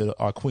compared to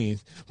our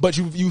queens. But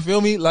you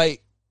feel me?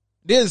 Like,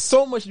 there's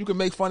so much you can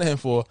make fun of him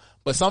for,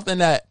 but something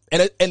that,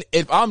 and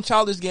if I'm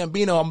Childish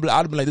Gambino,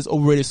 I'd be like, this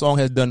overrated song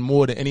has done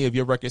more than any of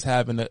your records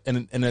have from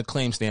an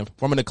acclaim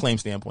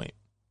standpoint.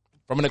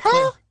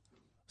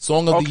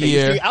 Song of the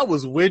year. See, I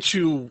was with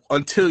you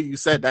until you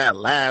said that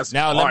last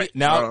part.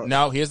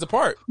 Now here's the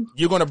part.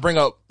 You're going to bring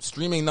up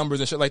streaming numbers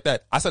and shit like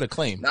that. I said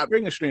acclaim. Not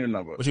bring a streaming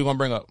number. What you going to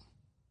bring up?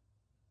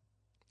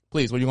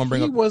 Please, what are you going to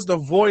bring up? He was the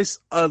voice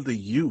of the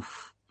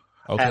youth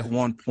at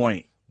one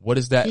point. What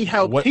is that? He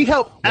helped.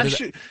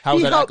 How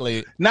is that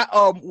accolade?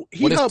 How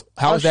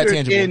is that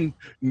tangible? In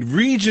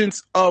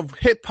regions of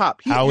hip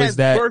hop. How is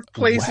that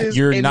birthplaces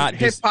in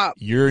hip hop?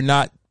 You're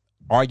not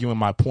arguing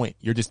my point.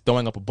 You're just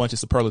throwing up a bunch of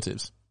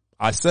superlatives.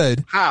 I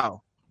said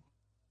how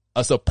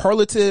a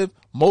superlative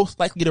most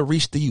likely to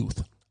reach the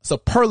youth.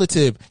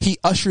 Superlative, he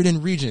ushered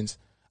in regions.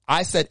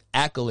 I said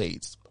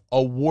accolades,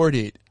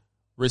 awarded,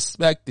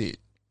 respected.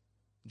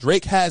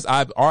 Drake has.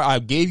 I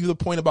gave you the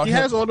point about him. He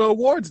has all the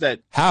awards that.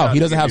 How he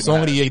doesn't have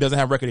song of the year. He doesn't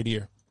have record of the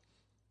year.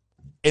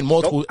 In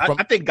multiple,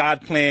 I think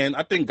God Plan.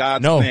 I think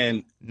God's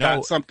Plan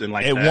got something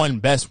like that. It won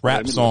best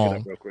rap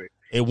song.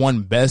 It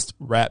won best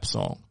rap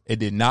song. It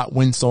did not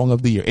win song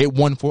of the year. It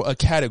won for a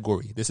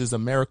category. This Is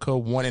America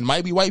won. It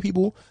might be white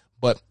people,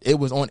 but it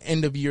was on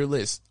end of year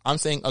list. I'm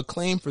saying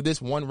acclaim for this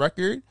one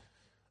record.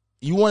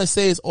 You want to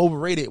say it's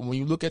overrated when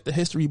you look at the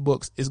history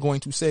books. It's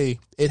going to say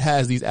it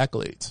has these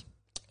accolades.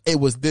 It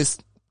was this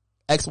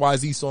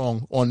XYZ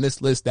song on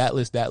this list, that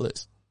list, that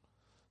list.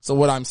 So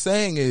what I'm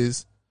saying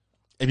is,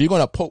 if you're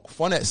going to poke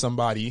fun at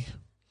somebody,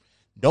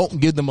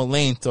 don't give them a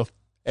lane to,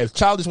 if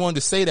Childish wanted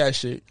to say that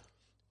shit,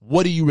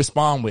 what do you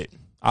respond with?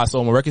 I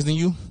sold more records than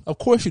you? Of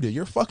course you did.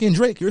 You're fucking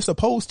Drake. You're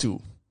supposed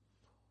to.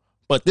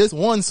 But this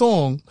one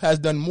song has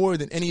done more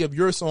than any of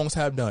your songs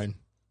have done.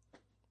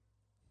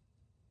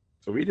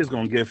 So we just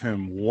going to give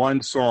him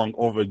one song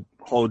over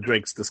whole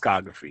Drake's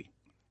discography.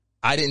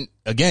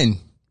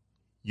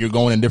 You're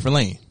going in a different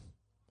lane.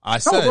 I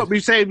said. No, but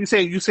you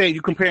say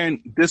you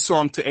comparing this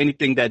song to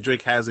anything that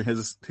Drake has in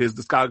his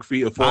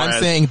discography. I'm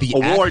saying the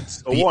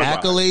accolades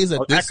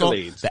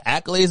the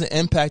accolades and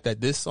impact that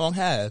this song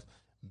have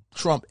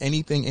trump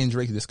anything in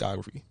Drake's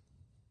discography.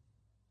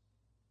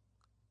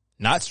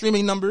 Not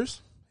streaming numbers.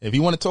 If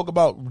you want to talk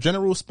about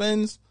general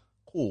spends,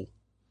 cool.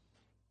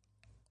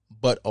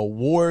 But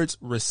awards,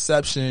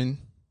 reception,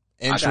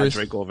 interest. I got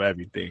Drake over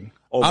everything.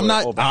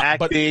 over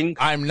acting.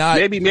 I'm not.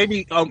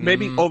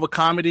 Maybe over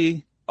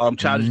comedy.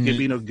 Childish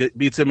Gambino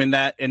beats him in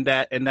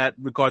that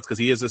regards because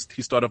he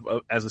started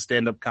as a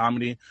stand-up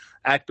comedy.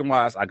 Acting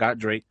wise, I got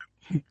Drake.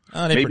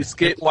 Maybe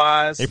skit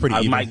wise,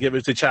 I might give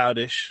it to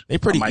Childish. They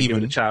pretty even. Give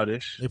it to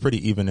Childish. They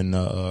pretty even in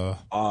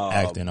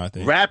acting. I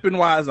think rapping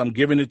wise, I'm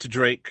giving it to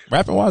Drake.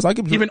 Rapping wise, I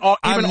give even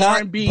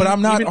R&B, but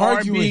I'm not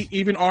arguing.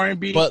 Even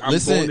R&B, but I'm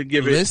going to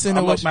give it.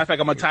 Matter of fact, I'm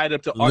gonna tie it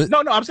up to.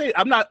 No, I'm saying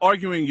I'm not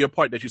arguing your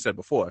part that you said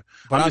before.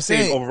 I'm just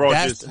saying overall,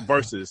 just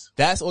verses.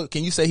 That's all.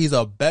 Can you say he's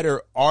a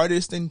better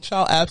artist than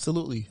Child?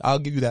 Absolutely, I'll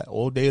give you that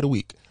all day of the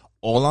week.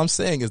 All I'm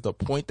saying is the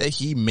point that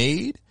he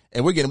made,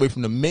 and we're getting away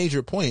from the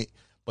major point.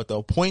 But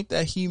the point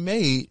that he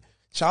made,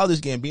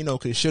 Childish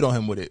Gambino could shit on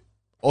him with it.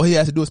 All he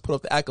has to do is put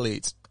up the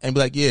accolades and be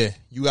like, "Yeah,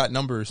 you got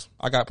numbers.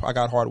 I got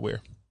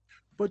hardware."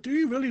 But do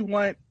you really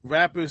want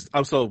rappers?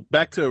 So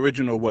back to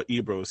original what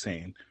Ebro was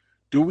saying.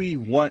 Do we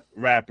want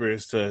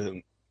rappers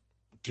to?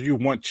 Do you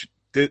want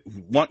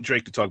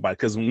Drake to talk about it?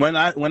 Because when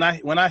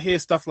I hear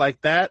stuff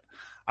like that,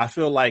 I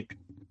feel like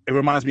it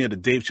reminds me of the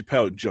Dave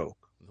Chappelle joke.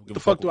 What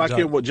the fuck do I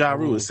care what Ja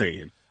Rule is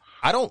saying?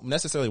 I don't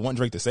necessarily want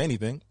Drake to say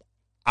anything.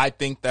 I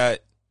think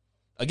that.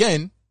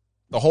 Again,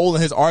 the hole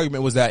in his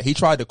argument was that he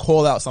tried to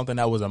call out something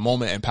that was a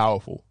moment and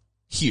powerful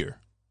here,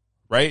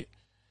 right?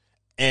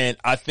 And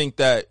I think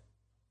that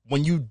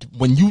when you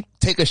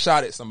take a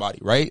shot at somebody,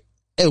 right?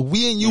 And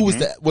we and you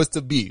was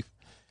to beef.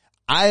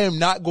 I am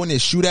not going to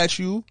shoot at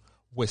you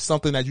with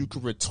something that you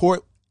could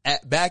retort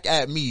back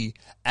at me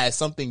as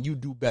something you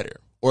do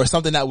better or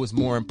something that was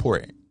more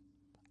important.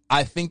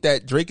 I think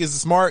that Drake is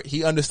smart.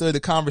 He understood the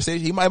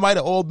conversation. He might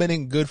have all been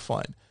in good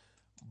fun.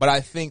 But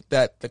I think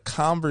that the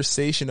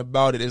conversation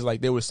about it is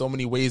like there were so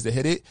many ways to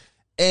hit it.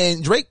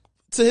 And Drake,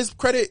 to his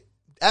credit,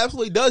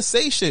 absolutely does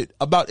say shit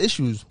about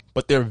issues,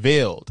 but they're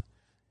veiled.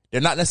 They're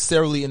not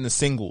necessarily in the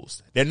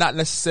singles. They're not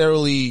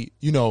necessarily,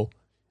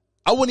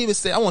 I won't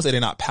say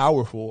they're not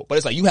powerful, but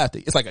it's like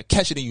it's like a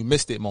catch it and you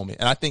missed it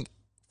moment. And I think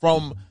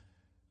from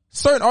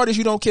certain artists,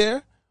 you don't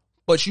care,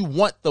 but you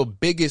want the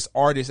biggest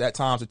artists at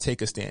times to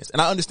take a stance.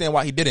 And I understand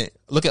why he didn't.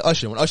 Look at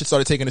Usher. When Usher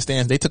started taking a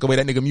stance, they took away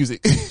that nigga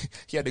music.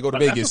 He had to go to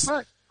Vegas.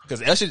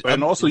 Because Usher,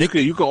 and also you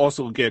could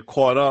also get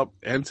caught up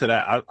into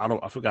that.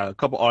 I forgot a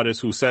couple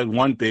artists who said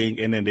one thing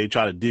and then they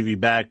try to divvy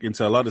back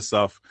into a lot of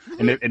stuff,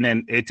 and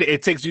then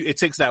it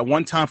takes that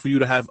one time for you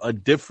to have a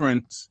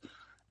difference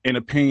in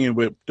opinion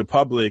with the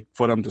public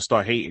for them to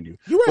start hating you.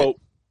 You're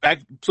right.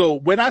 So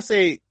when I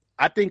say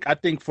I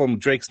think from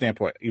Drake's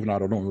standpoint, even though I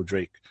don't know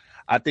Drake,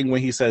 I think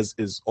when he says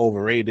is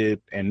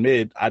overrated and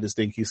mid, I just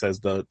think he says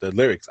the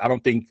lyrics.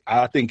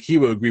 I think he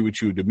will agree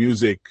with you. The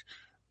music.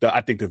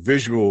 I think the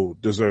visual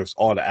deserves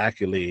all the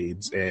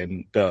accolades,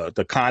 and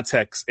the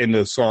context in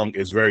the song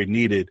is very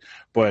needed.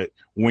 But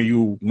when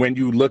you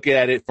look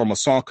at it from a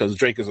song, because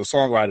Drake is a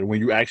songwriter, when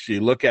you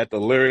actually look at the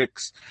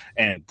lyrics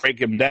and break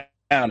him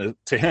down,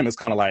 to him it's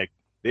kind of like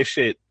this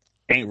shit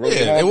ain't really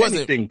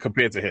anything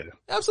compared to him.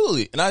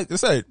 Absolutely, and like I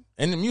said,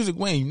 in the music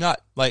way, you're not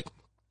like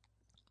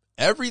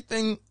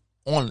everything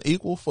on an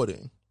equal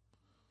footing.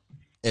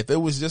 If it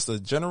was just a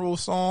general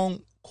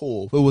song,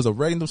 cool. If it was a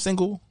random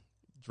single,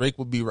 Drake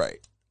would be right.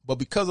 But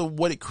because of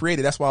what it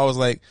created, that's why I was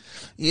like,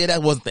 yeah,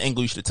 that wasn't the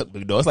angle you should have took,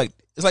 big dog.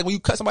 It's like when you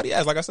cut somebody's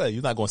ass, like I said,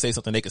 you're not going to say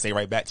something they can say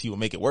right back to you and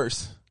make it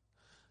worse.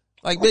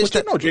 Like, bitch,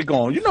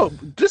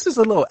 Drake this is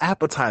a little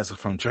appetizer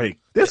from Drake.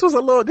 This was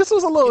a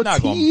little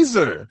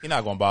teaser. You're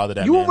not going to bother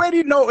that. You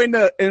already know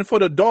and for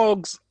the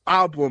Dogs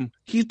album,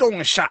 he's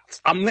throwing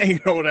shots. I'm letting you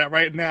know that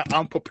right now.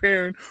 I'm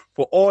preparing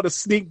for all the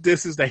sneak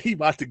disses that he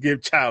about to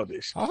give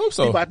Childish. I hope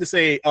so. He about to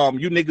say,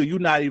 you nigga, you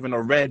not even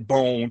a red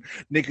bone,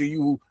 nigga,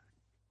 you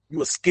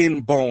a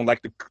skin bone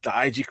like the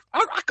IG.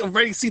 I can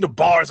already see the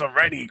bars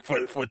already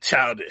for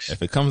Childish.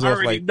 If it comes off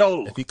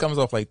if he comes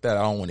off like that,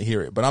 I don't want to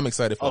hear it. But I'm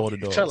excited for all the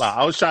Dogs. Chill out.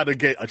 I was trying to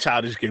get a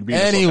Childish Gambino.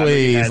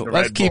 Anyways,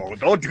 let's keep.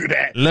 Don't do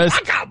that.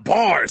 I got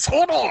bars.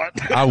 Hold on.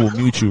 I will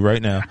mute you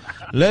right now.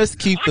 Let's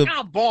keep I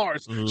got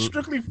bars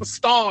strictly for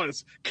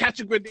stars. Catch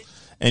a grenade.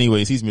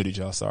 Anyways, he's muted,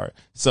 y'all. Sorry.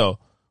 So,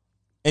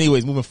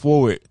 anyways, moving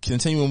forward,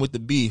 continuing with the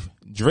beef,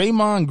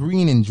 Draymond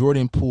Green and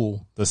Jordan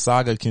Poole. The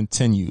saga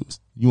continues.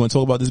 You want to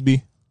talk about this,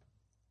 B?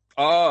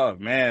 Oh,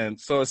 man.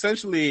 So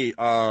essentially,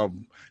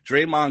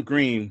 Draymond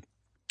Green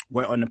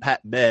went on the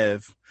Pat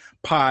Bev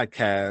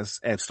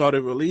podcast and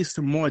started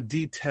releasing more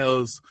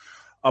details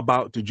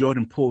about the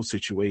Jordan Poole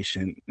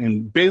situation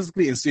and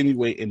basically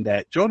insinuating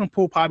that Jordan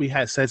Poole probably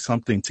had said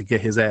something to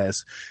get his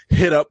ass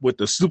hit up with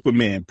the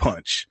Superman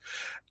punch,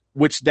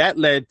 which that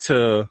led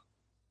to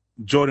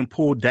Jordan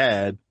Poole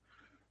dad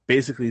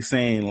basically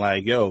saying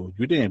like, yo,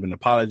 you didn't even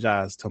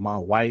apologize to my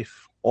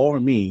wife or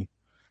me.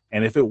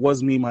 And if it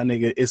was me, my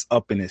nigga, it's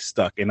up and it's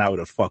stuck, and I would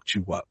have fucked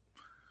you up.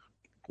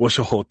 What's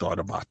your whole thought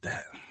about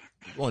that?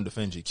 You want to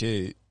defend your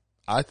kid.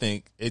 I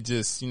think it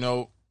just,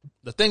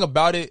 the thing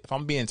about it, if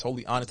I'm being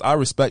totally honest, I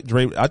respect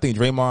Dray. I think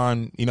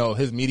Draymond,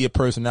 his media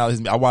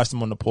personality, I watched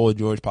him on the Paul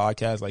George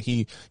podcast. Like,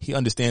 he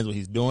understands what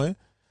he's doing.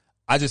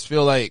 I just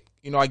feel like,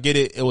 I get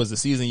it. It was the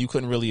season. You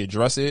couldn't really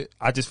address it.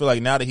 I just feel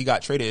like now that he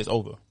got traded, it's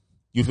over.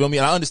 You feel me?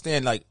 And I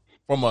understand, like,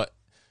 from a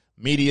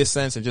media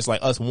sense and just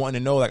like us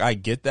wanting to know, like I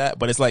get that,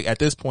 but it's like at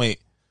this point,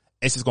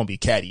 it's just gonna be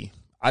catty.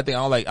 I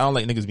don't like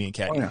niggas being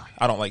catty. Oh, yeah.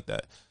 I don't like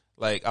that.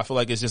 Like I feel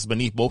like it's just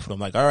beneath both of them.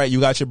 Like, all right, you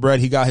got your bread,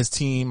 he got his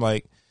team.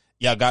 Like,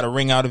 y'all got a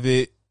ring out of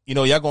it. You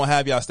know, y'all gonna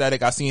have y'all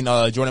static. I seen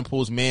Jordan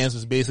Poole's mans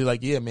was basically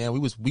like, yeah, man, we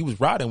was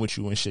riding with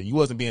you and shit. You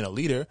wasn't being a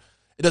leader.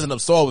 It doesn't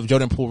absolve if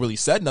Jordan Poole really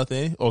said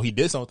nothing or he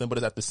did something, but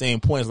it's at the same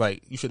point, it's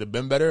like you should have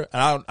been better.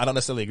 And I don't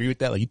necessarily agree with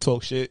that. Like you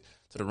talk shit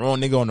to the wrong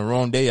nigga on the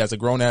wrong day as a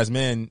grown ass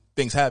man,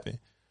 things happen.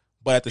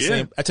 But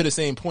to the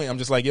same point, I'm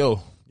just like,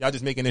 yo, y'all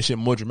just making this shit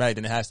more dramatic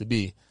than it has to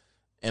be.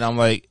 And I'm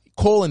like,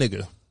 call a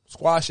nigga,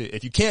 squash it.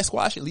 If you can't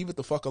squash it, leave it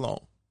the fuck alone.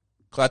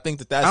 Cause I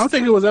think that's. I don't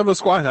think it was ever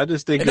squashed. I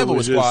just think it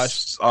was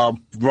just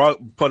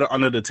put it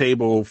under the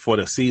table for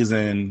the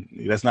season.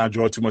 Let's not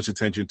draw too much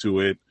attention to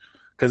it.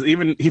 Because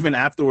even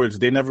afterwards,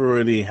 they never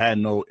really had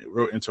no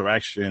real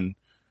interaction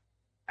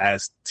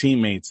as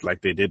teammates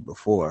like they did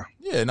before.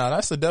 Yeah, no,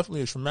 that's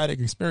definitely a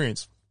traumatic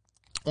experience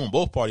on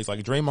both parties.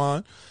 Like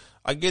Draymond,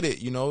 I get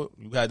it. You know,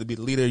 you had to be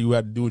the leader. You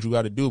had to do what you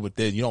got to do. But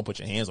then you don't put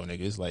your hands on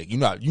niggas. Like you're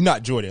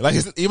not Jordan. Like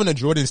even the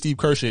Jordan Steve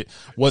Kerr shit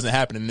wasn't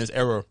happening in this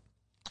era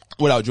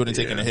without Jordan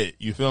taking a hit.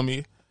 You feel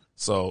me?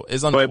 So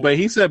it's but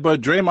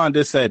Draymond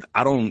just said,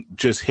 I don't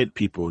just hit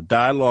people.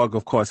 Dialogue,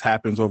 of course,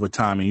 happens over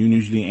time, and you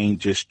usually ain't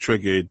just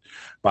triggered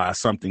by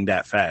something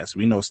that fast.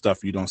 We know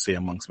stuff you don't say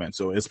amongst men.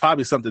 So it's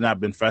probably something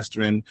I've been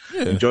festering.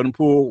 Yeah. And Jordan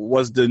Poole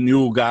was the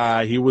new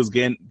guy. They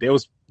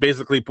was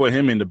basically put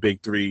him in the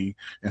big three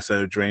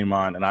instead of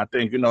Draymond. And I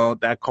think,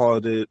 that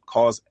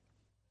caused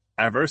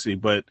adversity.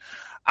 But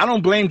I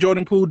don't blame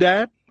Jordan Poole,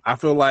 Dad. I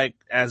feel like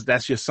as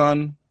that's your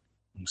son,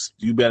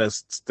 you better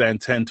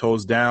stand 10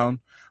 toes down.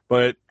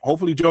 But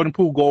hopefully Jordan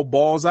Poole go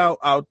balls out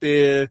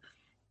there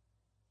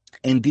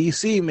in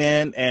DC,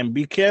 man, and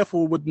be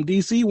careful with the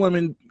DC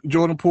women.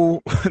 Jordan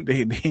Poole,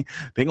 they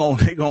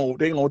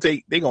gonna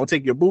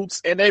take your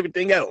boots and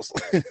everything else.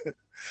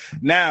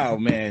 Now,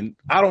 man,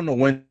 I don't know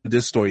when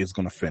this story is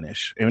gonna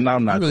finish, and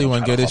I'm not. You really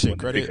want to get this shit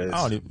credit? I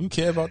don't even. You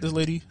care about this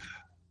lady?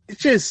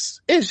 It's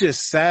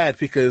just sad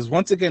because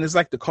once again, it's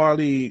like the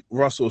Carly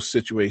Russell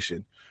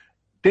situation.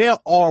 There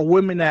are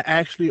women that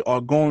actually are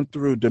going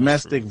through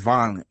domestic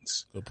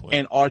violence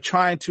and are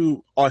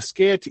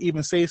scared to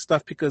even say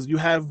stuff because you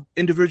have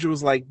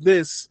individuals like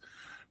this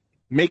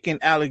making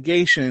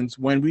allegations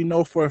when we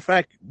know for a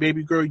fact,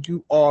 baby girl,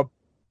 you are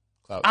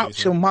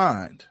out your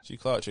mind. She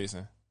clout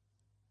chasing.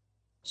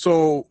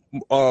 So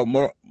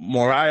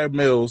Mariah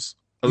Mills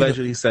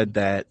allegedly said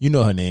that. You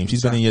know her name.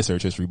 She's been in your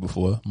search history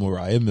before.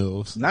 Mariah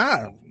Mills.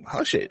 Nah.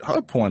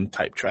 Her porn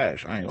type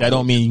trash. That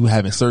don't mean you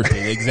haven't searched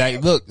it.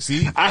 Exactly. Look,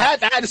 see, I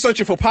had to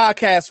search it for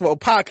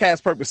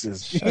podcast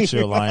purposes. Shut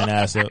your lying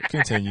ass up.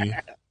 Continue.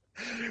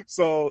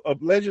 So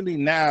allegedly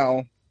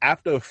now,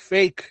 after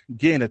fake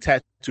getting a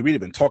tattoo, we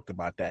even talked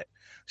about that.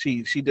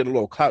 She did a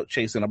little clout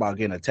chasing about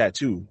getting a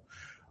tattoo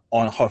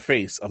on her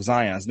face of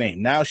Zion's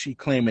name. Now she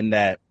claiming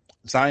that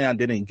Zion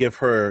didn't give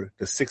her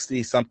the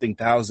 60-something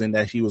thousand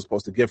that he was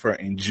supposed to give her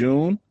in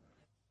June,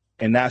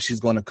 and now she's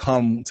going to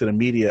come to the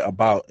media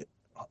about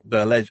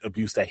the alleged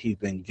abuse that he's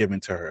been given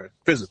to her,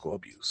 physical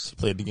abuse. She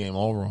played the game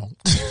all wrong.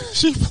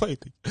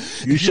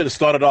 You should have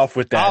started off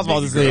with that. I was about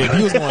to say,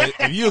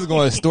 if you was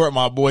going to extort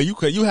my boy,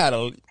 you had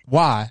a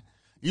why?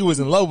 You was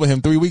in love with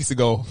him 3 weeks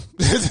ago.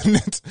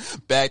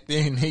 Back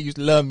then, he used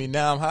to love me.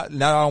 Now I'm hot.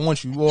 Now I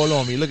want you all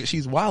on me. Look,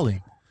 she's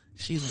wilding.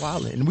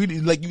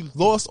 And you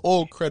lost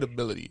all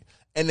credibility.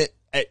 And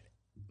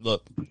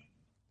look,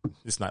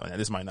 this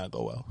might not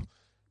go well.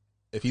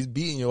 If he's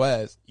beating your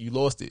ass, you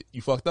lost it.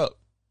 You fucked up.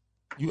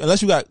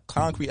 Unless you got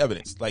concrete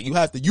evidence, like you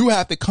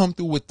have to come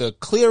through with the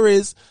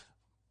clearest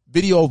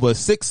video of a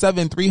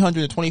 6'7",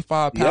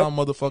 325-pound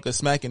motherfucker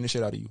smacking the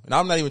shit out of you. And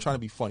I'm not even trying to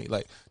be funny.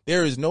 Like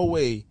there is no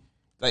way.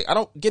 Like I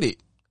don't get it.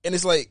 And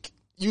it's like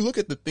you look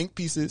at the think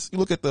pieces. You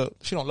look at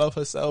she don't love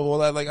herself, all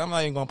that. Like I'm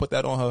not even gonna put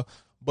that on her.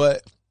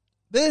 But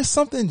there's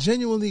something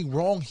genuinely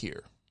wrong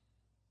here.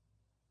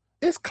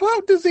 It's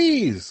clout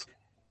disease.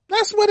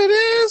 That's what it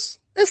is.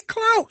 It's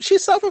clout. She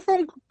suffered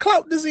from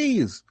clout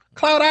disease,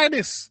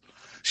 cloutitis.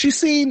 She's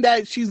seen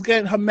that she's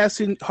getting her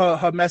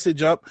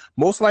message up.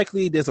 Most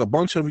likely, there's a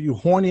bunch of you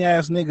horny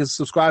ass niggas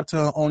subscribed to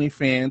her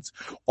OnlyFans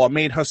or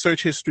made her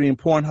search history and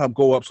Pornhub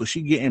go up, so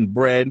she getting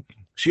bread.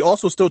 She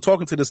also still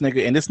talking to this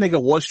nigga, and this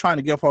nigga was trying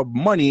to give her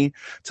money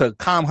to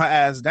calm her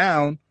ass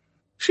down.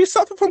 She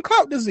suffered from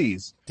clout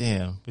disease.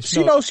 Damn,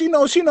 she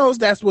knows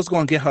that's what's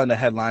going to get her in the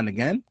headline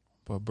again.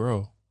 But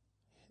bro,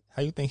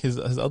 how you think his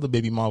other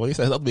baby mom? He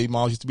said his other baby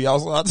mom used to be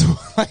outside too.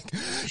 Like,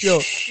 yo,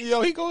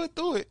 he going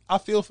through it. I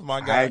feel for my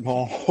guy. I ain't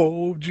gonna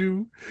hold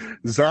you,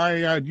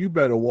 Zion. You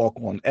better walk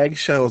on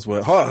eggshells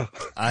with her.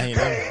 I ain't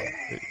never.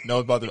 No,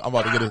 I'm about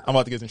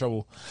to get in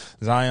trouble.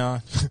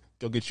 Zion,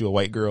 go get you a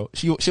white girl.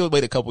 She'll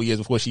wait a couple years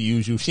before she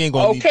use you. She ain't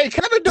gonna. Okay,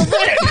 Kevin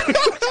Durant.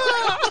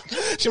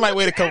 She might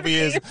wait a couple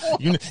years.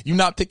 You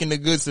not picking the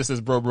good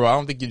sisters, bro. I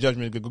don't think your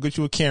judgment is good. Go get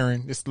you a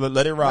Karen. Just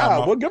let it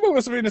ride. Well, give her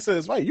what Serena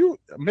says. Right,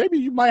 maybe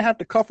you might have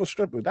to cuff a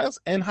stripper. That's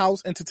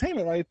in-house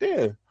entertainment right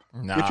there.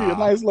 Nah. Get you a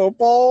nice little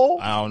bowl.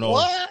 I don't know.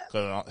 What?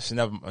 Cause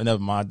never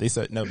mind. They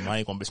said never mind. I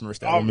ain't gonna besmirch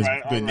that All woman's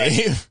right, good all right.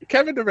 name.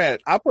 Kevin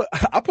Durant. I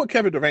put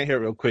Kevin Durant here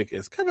real quick.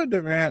 Is Kevin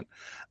Durant?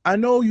 I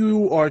know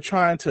you are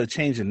trying to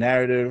change the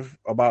narrative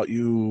about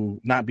you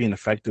not being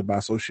affected by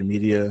social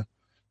media,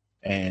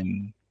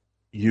 and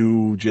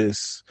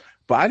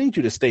but I need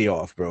you to stay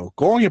off, bro.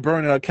 Go on your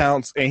burner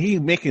accounts, and he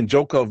making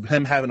joke of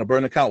him having a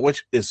burner account,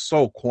 which is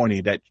so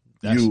corny that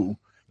I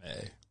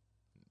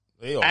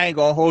ain't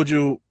gonna hold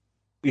you.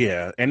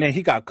 Yeah, and then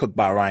he got cooked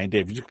by Ryan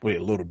Davis. You can play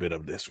a little bit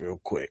of this real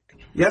quick.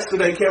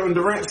 Yesterday, Kevin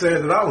Durant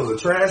said that I was a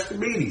trash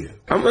comedian.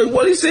 I'm like,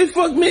 what did he say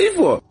fuck me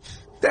for?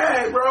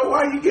 Dad, bro,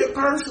 why you get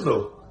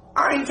personal?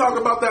 I ain't talking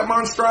about that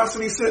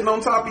monstrosity sitting on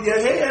top of your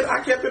head.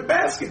 I kept it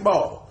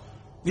basketball.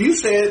 You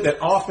said that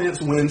offense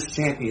wins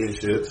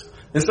championships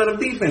instead of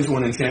defense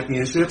winning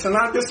championships, and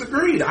I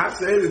disagreed. I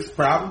said it's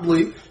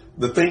probably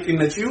the thinking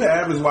that you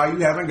have is why you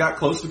haven't got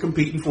close to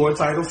competing for a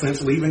title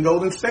since leaving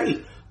Golden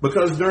State.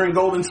 Because during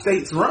Golden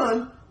State's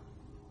run,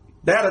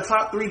 they had a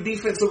top 3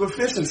 defensive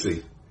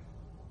efficiency.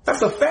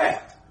 That's a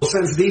fact.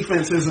 Since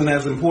defense isn't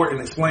as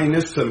important, explain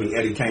this to me,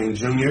 Eddie Kane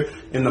Jr.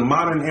 In the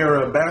modern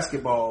era of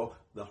basketball,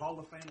 the Hall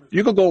of Famers...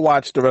 You could go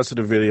watch the rest of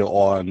the video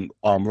on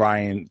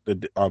Ryan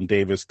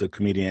Davis, the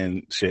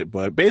comedian shit.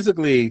 But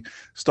basically,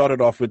 started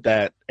off with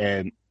that,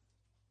 and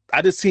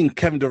I just seen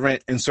Kevin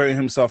Durant inserting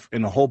himself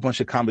in a whole bunch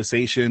of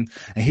conversation,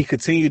 and he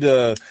continued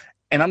to...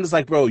 And I'm just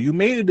like, bro, you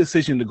made a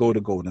decision to go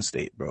to Golden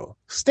State, bro.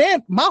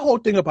 My whole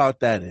thing about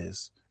that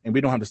is, and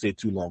we don't have to stay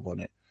too long on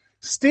it,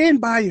 stand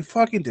by your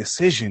fucking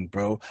decision,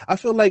 bro. I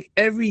feel like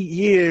every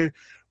year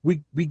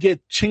we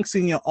get chinks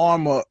in your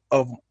armor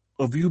of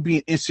you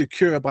being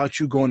insecure about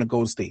you going to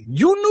Golden State.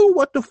 You knew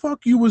what the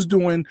fuck you was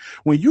doing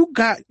when you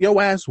got your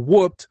ass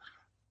whooped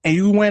and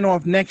you went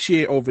off next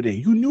year over there.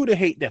 You knew the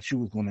hate that you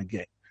was going to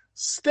get.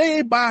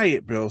 Stay by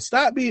it, bro.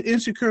 Stop being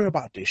insecure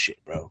about this shit,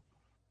 bro.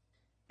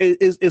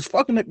 It's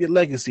fucking up your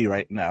legacy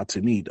right now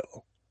to me,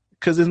 though,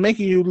 because it's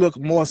making you look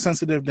more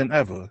sensitive than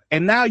ever.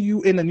 And now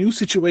you in a new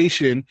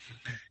situation,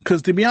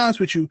 because to be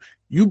honest with you,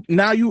 you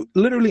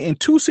literally in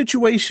 2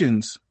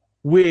 situations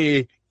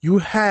where you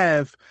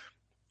have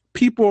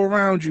people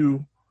around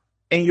you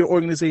in your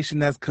organization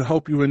that could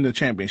help you win the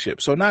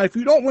championship. So now if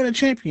you don't win a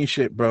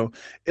championship, bro,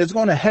 it's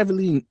going to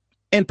heavily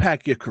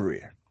impact your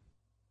career.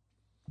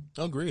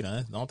 Agreed. I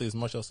don't think there's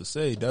much else to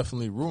say.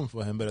 Definitely room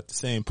for him, but at the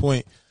same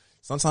point,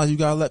 sometimes you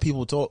gotta let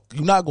people talk.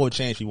 You're not going to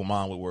change people's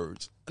mind with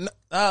words.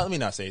 Let me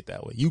not say it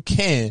that way. You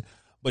can,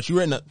 but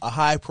you're in a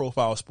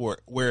high-profile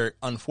sport where,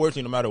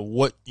 unfortunately, no matter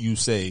what you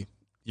say,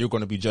 you're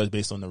going to be judged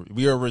based on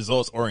we are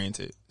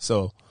results-oriented.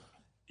 So,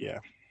 yeah.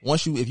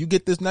 If you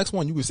get this next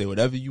one, you can say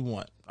whatever you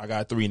want. I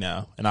got 3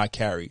 now, and I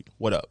carried.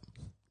 What up?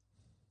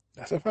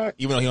 That's a fact.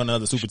 Even though he's on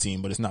another super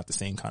team, but it's not the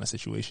same kind of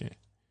situation.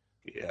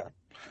 Yeah.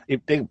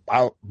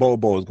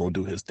 Bobo is going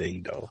to do his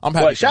thing, though. I'm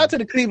happy. Shout out to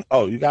the Cleveland.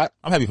 Oh, you got?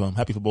 I'm happy for him.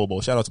 Happy for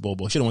Bobo. Shout out to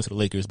Bobo. Should have went to the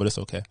Lakers, but it's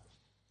okay.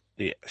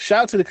 Yeah.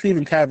 Shout out to the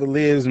Cleveland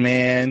Cavaliers,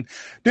 man.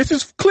 This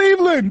is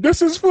Cleveland.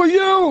 This is for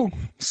you.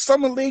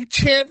 Summer League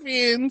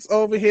champions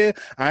over here.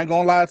 I ain't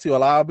going to lie to you. A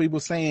lot of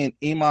people saying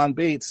Imani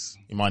Bates.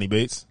 Imani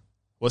Bates?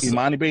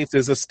 Imani Bates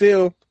is a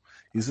steal.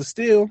 He's a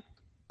steal.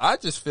 I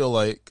just feel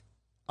like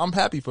I'm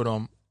happy for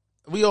them.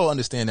 We all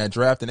understand that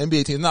draft and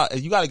NBA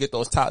teams you got to get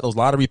those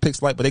lottery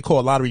picks, but they call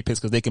it lottery picks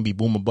because they can be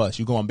boom or bust.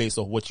 You go on based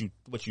off what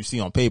you see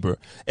on paper.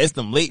 It's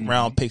them late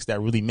round picks that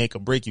really make or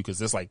break you,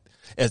 because it's like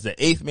as the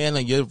 8th man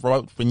in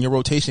your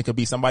rotation could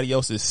be somebody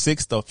else's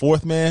 6th or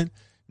 4th man.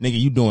 Nigga,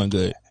 you doing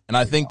good. And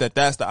I think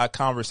that's the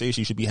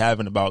conversation you should be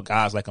having about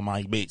guys like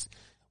Imani Bates.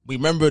 We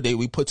remember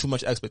we put too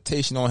much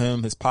expectation on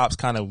him. His pops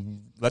kind of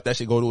let that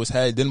shit go to his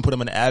head. Didn't put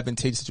him in an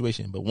advantageous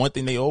situation. But one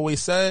thing they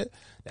always said,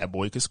 that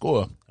boy could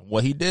score. And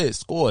what he did,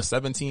 score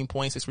 17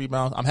 points, 6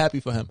 rebounds. I'm happy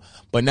for him.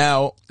 But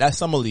now that's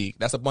summer league.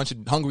 That's a bunch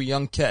of hungry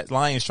young cats,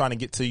 lions trying to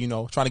get to the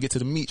meat, trying to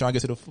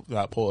get to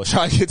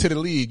the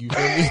league. You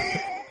feel me?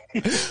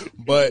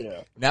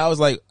 But now it's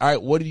like, all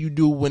right, what do you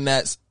do when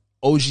that's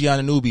OG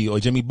Anunoby or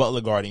Jimmy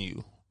Butler guarding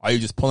you? Are you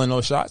just pulling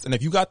those shots? And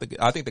if you got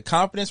I think the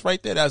confidence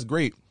right there, that's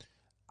great.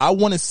 I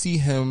want to see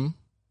him.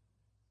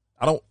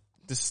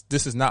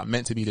 This is not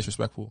meant to be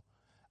disrespectful.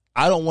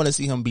 I don't want to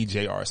see him be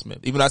J.R. Smith.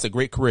 Even though that's a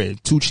great career,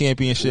 2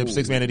 championships,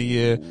 6th man of the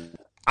year.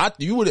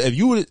 If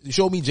you would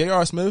show me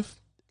J.R. Smith,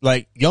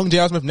 like young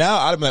J.R. Smith now,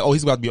 I'd be like, oh,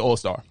 he's about to be an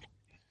all-star.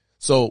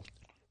 So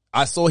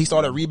I saw he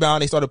started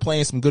rebounding. They started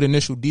playing some good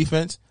initial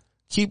defense.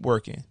 Keep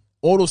working.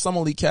 All those summer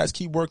league cats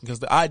keep working,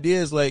 because the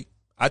idea is like,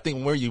 I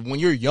think when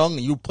you're young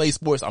and you play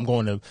sports, I'm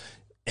going to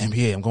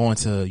NBA. I'm going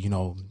to,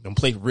 I'm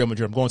playing for Real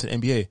Madrid. I'm going to the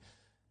NBA.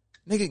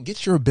 Nigga,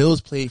 get your bills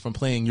paid from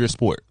playing your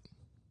sport.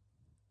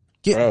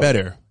 Get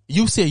better.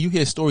 You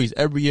hear stories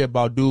every year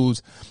about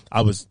dudes.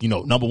 I was,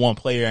 number 1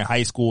 player in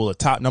high school, a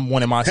top number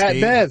 1 in my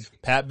state.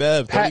 Pat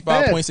Bev,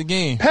 35 points a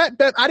game. Pat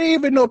Bev, I didn't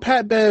even know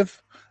Pat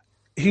Bev.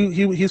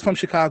 He's from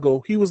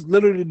Chicago. He was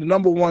literally the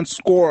number 1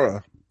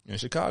 scorer in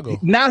Chicago.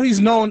 Now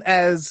he's known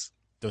as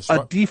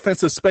a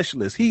defensive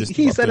specialist. He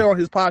said it on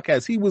his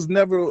podcast. He was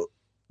never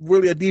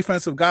really a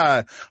defensive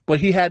guy, but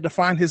he had to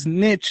find his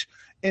niche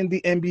in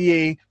the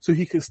NBA so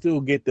he could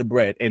still get the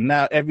bread. And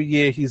now every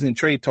year he's in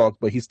trade talks,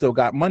 but he still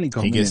got money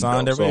coming in. He gets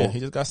signed every year. So, He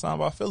just got signed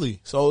by Philly.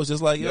 So it's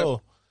just like,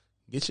 yo,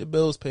 get your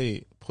bills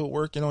paid. Put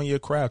work in on your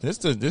craft.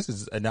 This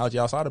is an analogy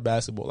outside of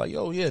basketball. Like,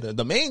 yo, yeah,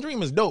 the main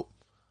dream is dope.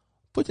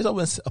 Put yourself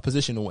in a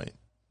position to win.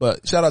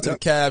 But shout out to the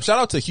Cavs. Shout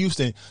out to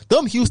Houston.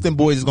 Them Houston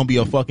boys is going to be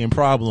a fucking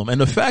problem. And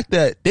the fact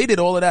that they did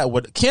all of that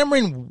with Cam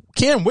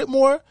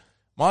Whitmore,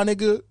 my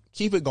nigga,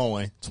 keep it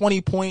going. 20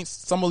 points,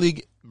 Summer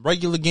League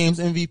regular games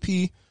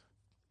MVP.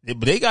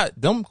 But they got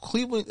them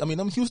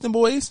them Houston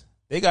boys,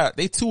 they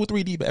 2 or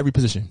 3 deep at every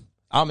position.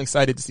 I'm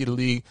excited to see the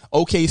league.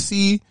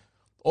 OKC,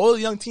 all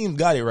the young teams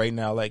got it right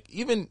now. Like,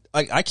 even,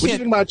 like, I can't. What do you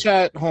think about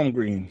Chet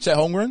Holmgren? Chet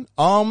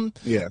Holmgren?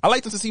 Yeah. I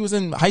liked him since he was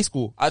in high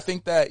school. I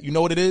think that, you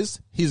know what it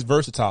is? He's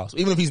versatile. So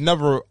even if he's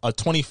never a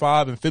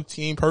 25 and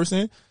 15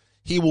 person,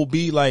 he will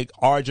be like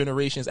our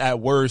generation's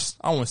at worst.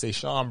 I don't want to say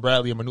Sean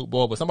Bradley or Manute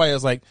Ball, but somebody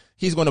that's like,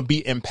 he's going to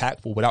be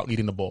impactful without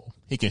needing the ball.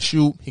 He can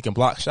shoot. He can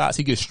block shots.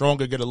 He gets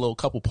stronger, get a little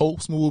couple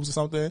post moves or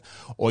something,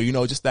 or, you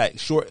know, just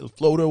that short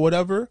floater or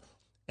whatever,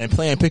 and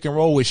playing pick and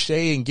roll with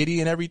Shea and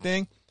Giddey and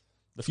everything.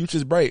 The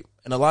future's bright.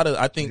 And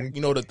I think,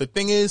 you know, the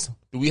thing is,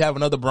 do we have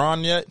another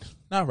Bron yet?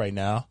 Not right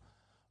now.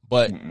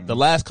 But the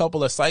last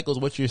couple of cycles,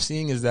 what you're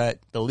seeing is that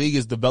the league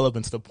is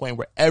developing to the point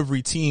where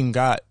every team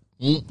got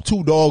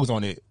 2 dogs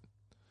on it.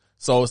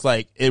 So it's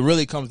like, it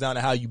really comes down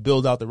to how you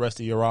build out the rest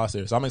of your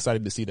roster. So I'm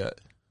excited to see that.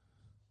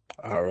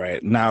 All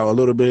right. Now, a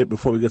little bit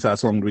before we get to our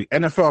song,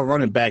 NFL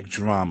running back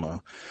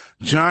drama.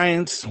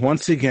 Giants,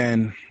 once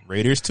again.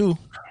 Raiders, too.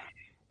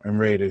 And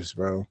Raiders,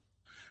 bro.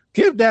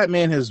 Give that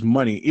man his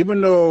money.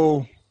 Even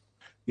though,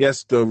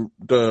 yes, the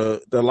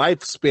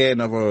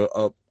lifespan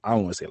of I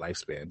don't want to say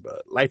lifespan,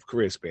 but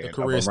career span of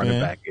a running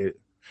back.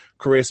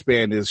 Career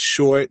span is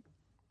short,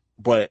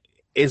 but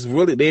it's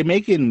really, they're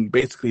making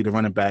basically the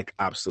running back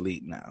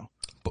obsolete now.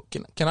 But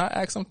can I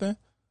ask something?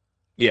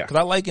 Yeah. Because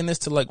I liken this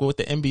to like what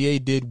the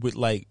NBA did with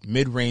like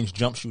mid-range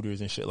jump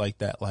shooters and shit like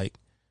that. Like,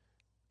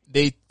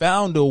 they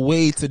found a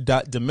way to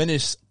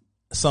diminish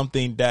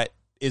something that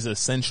is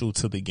essential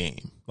to the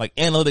game. Like,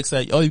 analytics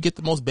say, you get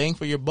the most bang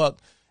for your buck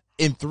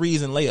in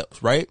threes and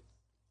layups, right?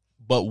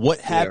 But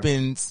what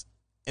happens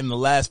in the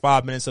last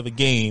 5 minutes of a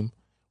game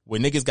where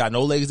niggas got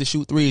no legs to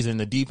shoot threes and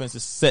the defense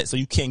is set so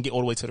you can't get all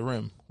the way to the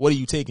rim? What are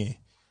you taking?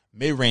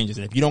 Mid-ranges.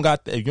 And if you don't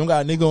got a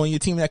nigga on your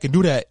team that can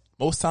do that,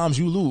 most times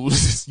you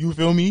lose. You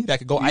feel me? That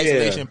could go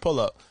isolation, pull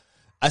up.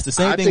 That's the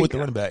same thing with the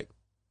running back.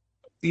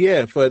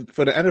 Yeah, for the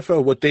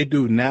NFL, what they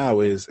do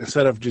now is,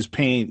 instead of just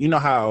paying, you know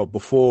how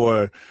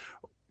before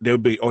there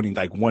would be only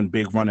like one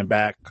big running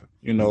back,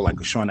 you know, like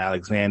a Sean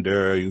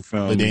Alexander, you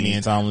feel me?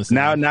 LaDainian Tomlinson.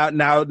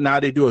 Now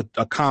they do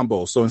a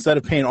combo. So instead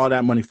of paying all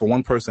that money for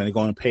one person, they're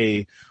going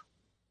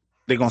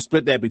to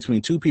split that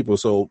between 2 people.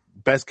 So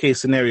best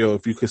case scenario,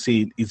 if you could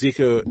see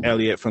Ezekiel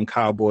Elliott from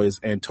Cowboys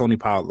and Tony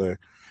Pollard,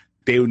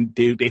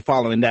 they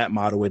follow in that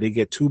model where they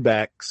get 2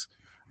 backs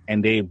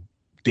and they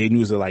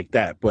use it like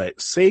that. But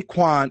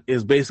Saquon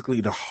is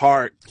basically the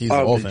heart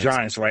of the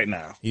Giants right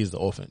now. He's the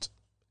offense.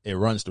 It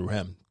runs through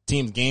him.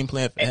 Team's game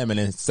plan for him and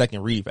then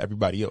second read for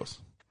everybody else.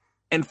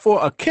 And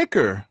for a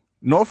kicker,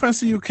 no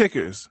offense to you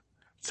kickers,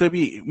 to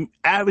be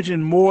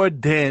averaging more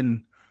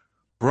than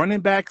running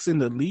backs in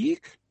the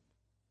league,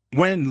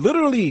 when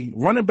literally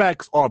running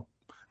backs are,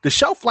 the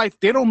shelf life,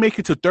 they don't make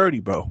it to 30,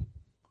 bro.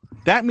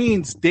 That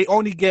means they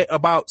only get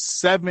about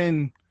 6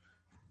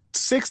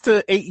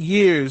 to 8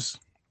 years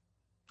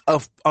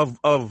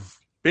of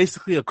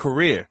basically a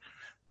career.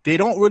 They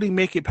don't really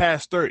make it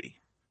past 30.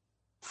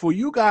 For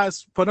you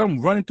guys, for them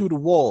running through the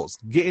walls,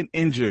 getting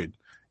injured,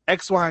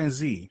 X, Y, and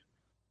Z,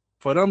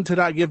 for them to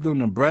not give them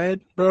the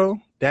bread, bro,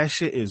 that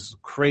shit is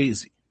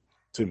crazy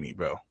to me,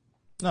 bro.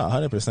 No,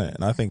 100%.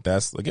 And I think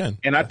that's, again.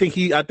 And I think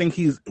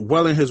he's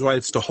well in his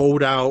rights to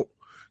hold out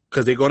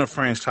because they're going to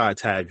franchise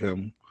tag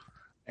him.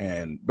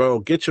 And, bro,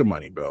 get your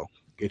money, bro.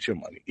 Get your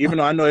money. Even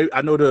though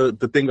I know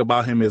the thing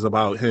about him is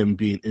about him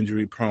being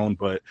injury prone,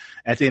 but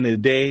at the end of the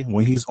day,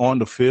 when he's on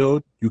the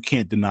field, you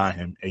can't deny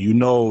him. And you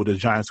know the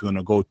Giants are going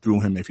to go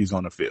through him if he's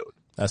on the field.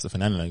 That's the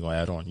finale I'm going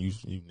to add on. You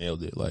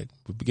nailed it. Like,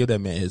 give that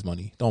man his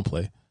money. Don't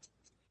play.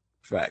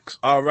 Facts.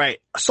 All right.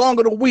 Song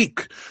of the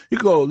week. You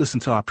can go listen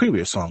to our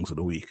previous songs of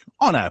the week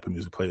on our Apple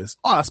Music playlist,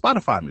 on our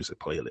Spotify music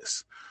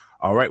playlist.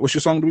 All right. What's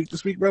your song of the week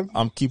this week, brother?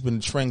 I'm keeping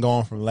the trend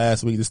going from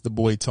last week. This is the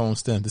boy Tone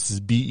Stem. This is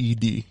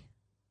BED.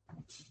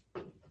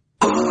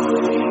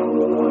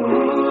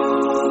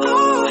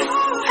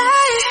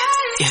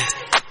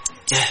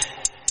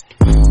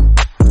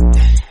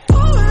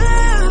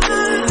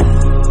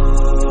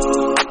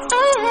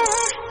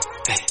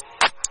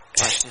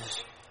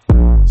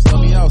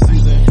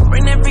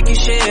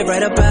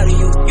 Right up out of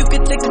you. You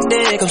can take the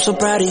dick, I'm so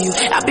proud of you.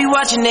 I be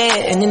watching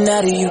it, in and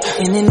out of you,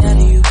 in and out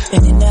of you,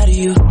 in and out of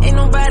you. Ain't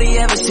nobody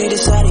ever see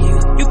this side of you.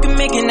 You can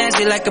make it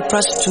nasty like a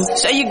prostitute.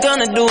 Say you're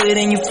gonna do it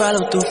and you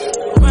follow through.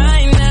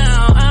 Right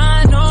now,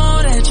 I know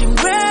that you're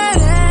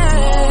ready.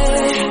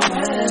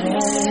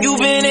 You've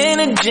been in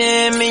the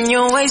gym and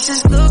your waist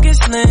is looking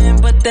slim,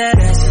 but that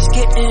ass is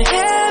getting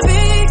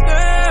heavy,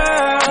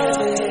 girl.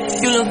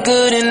 You look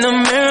good in the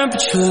mirror,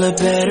 but you look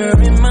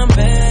better in my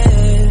bed.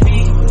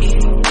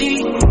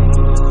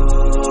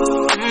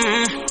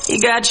 He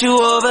got you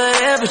over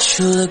there, but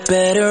you look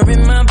better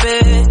in my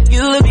bed.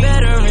 You look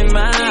better in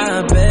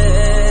my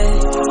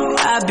bed.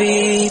 I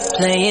be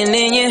playing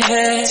in your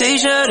head,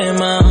 t-shirt and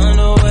my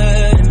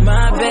underwear in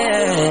my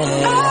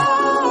bed.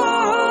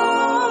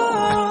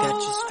 I got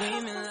you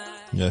screaming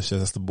like... Yes,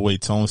 that's the boy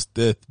Tone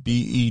Stith,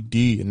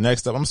 B.E.D. And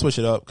next up, I'm gonna switch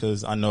it up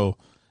because I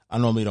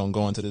normally don't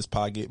go into this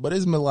pocket, but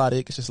it's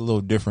melodic. It's just a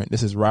little different.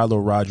 This is Rilo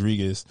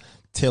Rodriguez,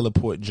 Taylor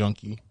Port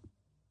Junkie.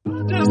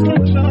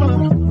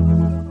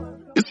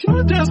 It's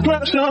your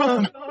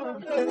discretion.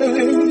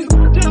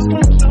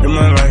 In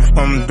my life,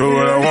 I'ma do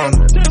what I want.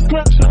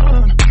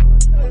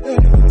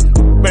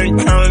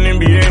 Bank counting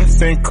NBA,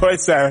 same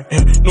courtside.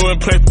 New in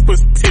place, put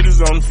some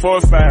titties on the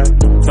 4-5.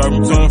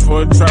 Talking to him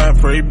for a try,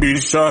 pray he be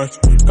the charge.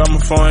 Got my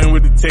phone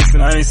with the text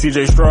and I ain't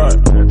CJ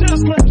Stroud.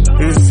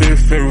 This is his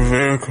favorite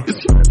vehicle.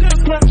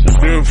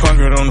 Still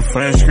punkered on the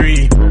front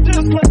street.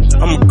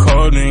 I'm a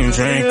cold name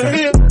drinker.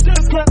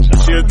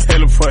 She a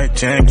Taylor Port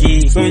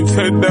junkie. So we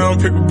touch down,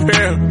 pick a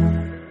pill.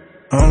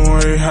 I'm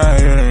way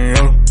higher than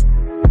you.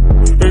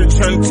 Really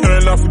trying to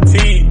turn off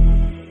fatigue.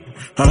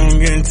 I'm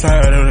getting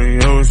tired of the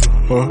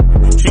usual.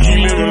 She keep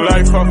living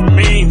life off of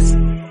memes.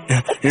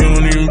 Yeah, you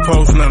don't even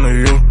post none of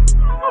you.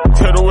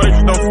 Tell the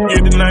waitress don't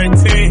forget the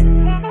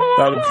 19.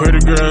 Got a pretty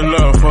girl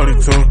love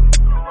 42.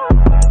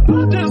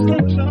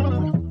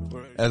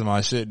 That's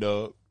my shit,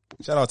 dog.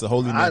 Shout out to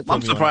Holy Nick.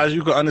 I'm surprised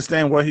you could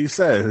understand what he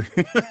said.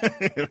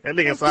 That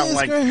nigga sound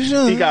like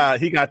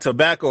he got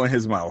tobacco in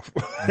his mouth.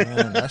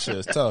 Man, that shit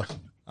is tough.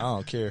 I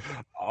don't care.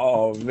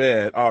 Oh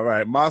man. All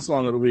right. My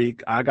song of the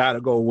week, I gotta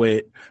go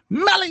with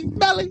Melly.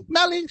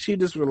 She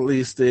just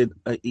released an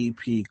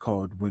EP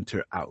called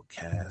Winter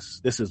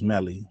Outcast. This is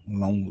Melly,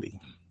 Lonely.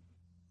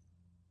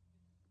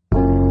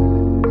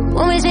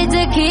 When we say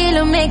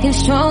tequila, make it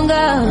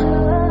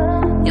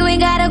stronger. You ain't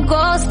gotta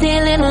go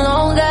stealing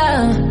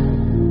longer.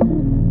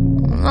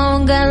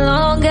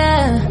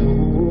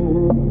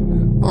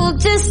 Oh,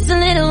 just a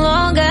little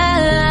longer.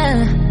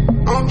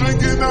 I'm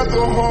drinking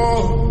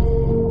alcohol.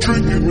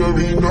 Drinking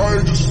every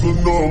night just to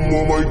numb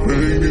all my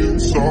pain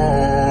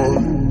inside.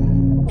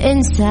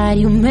 Inside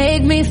you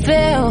make me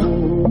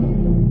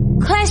feel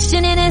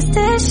questioning, is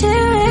this shit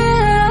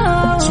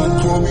real? So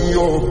call me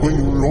up when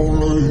you're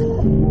lonely.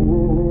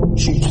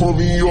 So call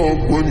me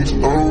up when he's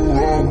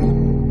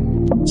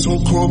around. So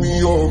call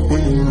me up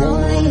when you're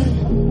lonely.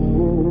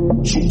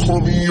 So call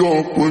me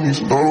up when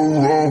he's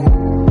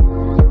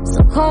around.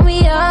 So call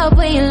me up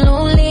when you're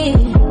lonely.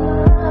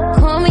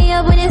 Call me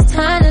up when it's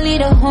time to leave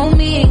the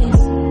homies.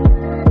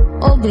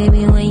 Oh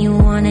baby, when you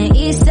on the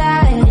east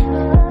side,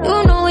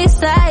 you know east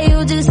side,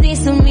 you just need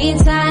some me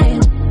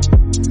time.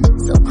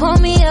 So call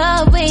me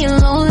up when you're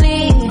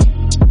lonely.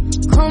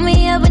 Call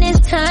me up when it's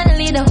time to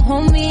leave the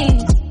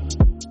homies.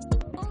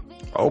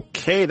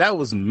 Okay, that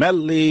was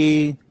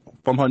Melly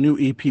from her new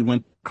EP,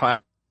 Winter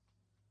Outcast.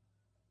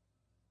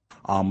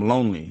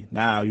 Lonely.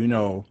 Now, you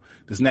know,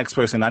 this next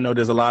person, I know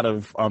there's a lot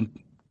of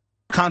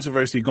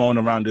controversy going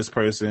around this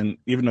person,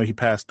 even though he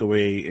passed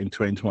away in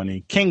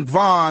 2020. King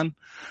Von,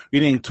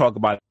 we didn't talk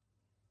about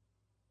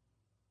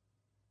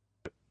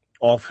it.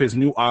 Off his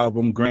new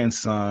album,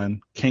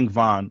 Grandson, King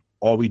Von,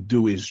 All We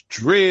Do Is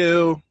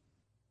Drill.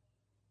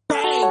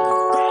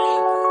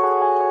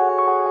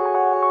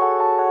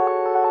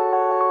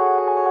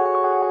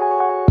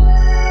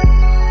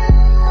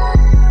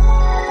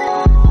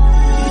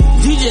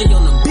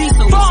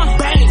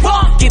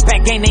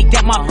 Gang, they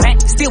got my back.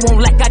 Still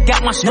won't like I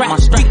got my strap.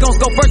 We gon'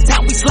 go first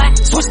time we slack.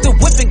 Switch the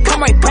whip and come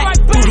right back.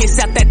 Who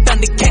hits out that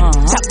Thundercat?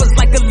 Choppers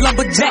like a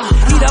lumberjack.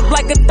 Heat up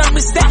like a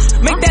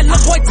thermostat. Make that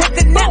little boy take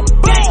a nap.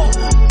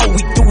 All we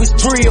do is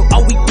drill.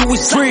 All we do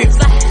is drill.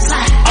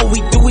 All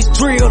we do is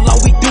drill. All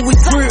we do is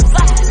drill.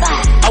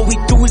 All we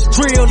do is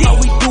drill.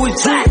 All we do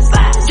is drill.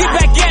 Get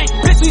back, gang.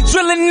 Bitch, we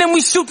drillin' and we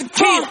shoot the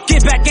kill.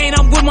 Get back, gang.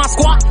 I'm with my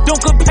squad. Don't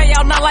compare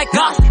y'all not like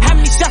us. How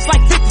many shots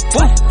like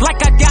 50?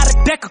 Like I got a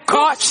deck of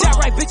cards. Shot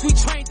right, bitch. We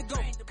trained to go.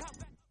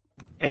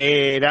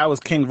 Hey, that was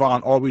King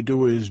Von. All We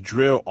Do Is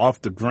Drill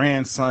off the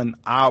Grandson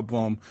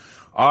album.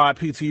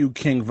 R.I.P. to you,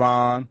 King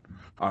Von.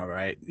 All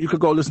right. You could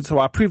go listen to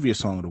our previous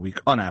song of the week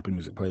on Apple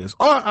Music Players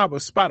or our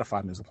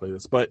Spotify Music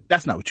Players, but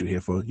that's not what you're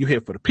here for. You're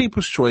here for the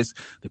people's choice,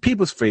 the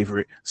people's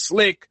favorite,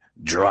 Slick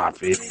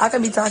Drop It. I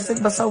can be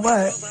toxic, but so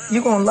what?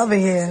 You gonna love it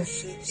here.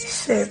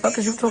 Shit, fuck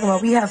is you talking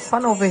about? We have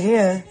fun over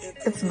here.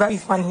 It's very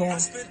fun here.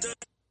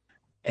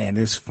 And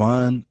it's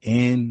fun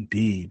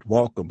indeed.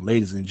 Welcome,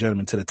 ladies and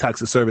gentlemen, to the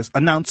Toxic Service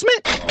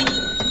announcement.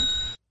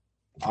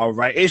 All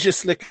right, it's just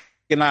Slick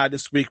and I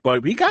this week,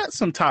 but we got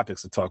some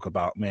topics to talk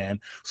about,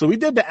 man. So we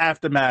did the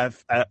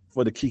aftermath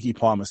for the Keke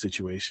Palmer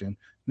situation.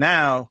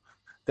 Now,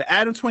 the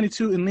Adam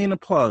 22 and Lena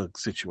Plug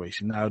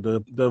situation. Now,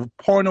 the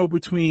porno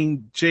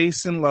between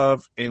Jason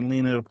Love and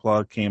Lena the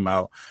Plug came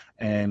out,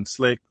 and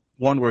Slick,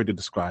 one word to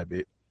describe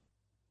it.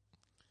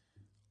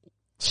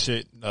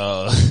 Shit.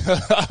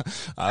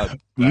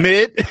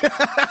 Mid.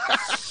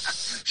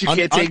 She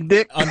can't take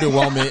dick.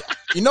 Underwhelming.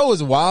 You know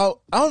what's wild?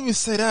 I don't even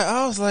say that.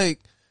 I was like,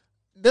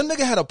 that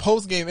nigga had a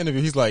post-game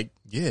interview. He's like,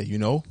 yeah, you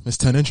know, it's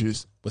 10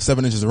 inches, but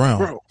 7 inches around.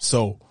 Bro.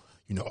 So,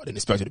 you know, I didn't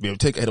expect it to be able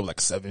to take a hit of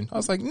like 7. I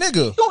was like,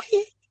 nigga. Yo,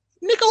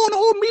 nigga on the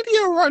whole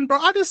media run, bro.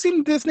 I just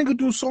seen this nigga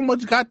do so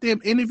much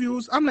goddamn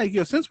interviews. I'm like,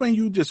 yo, since when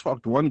you just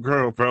fucked one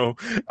girl, bro?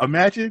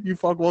 Imagine you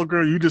fuck one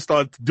girl, you just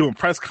start doing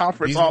press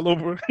conference all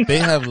over. They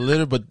have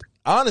literally, but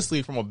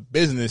honestly, from a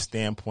business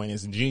standpoint,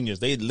 it's genius.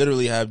 They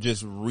literally have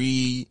just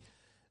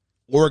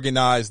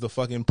reorganized the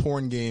fucking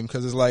porn game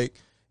because it's like,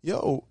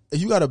 yo,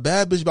 if you got a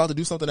bad bitch about to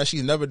do something that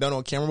she's never done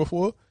on camera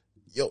before,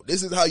 yo,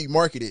 this is how you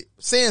market it.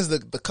 Sans the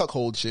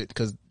cuckold shit,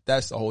 because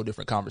that's a whole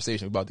different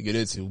conversation we're about to get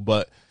into.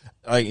 But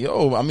like,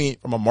 yo, I mean,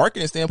 from a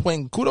marketing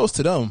standpoint, kudos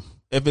to them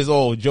if it's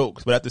all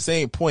jokes. But at the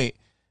same point,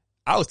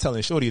 I was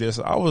telling Shorty this.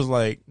 I was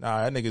like,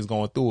 nah, that nigga's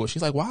going through it.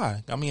 She's like,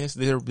 why? I mean, it's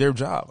their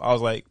job. I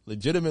was like,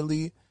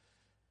 legitimately,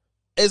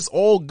 it's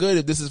all good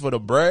if this is for the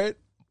bread,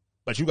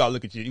 but you gotta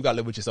look at you. You gotta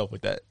live with yourself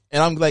with that.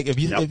 And I'm like, if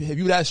you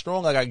that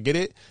strong, like I get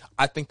it.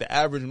 I think the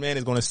average man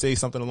is gonna say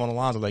something along the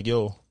lines of like,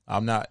 yo,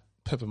 I'm not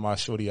pimping my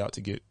shorty out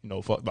to get, you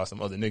know, fucked by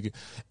some other nigga.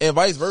 And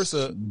vice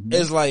versa.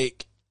 It's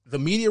like the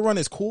media run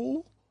is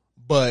cool,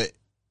 but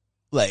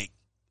like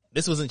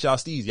this wasn't y'all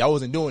steez. Y'all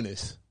wasn't doing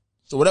this.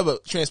 So whatever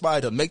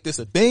transpired to make this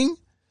a thing,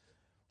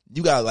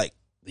 you gotta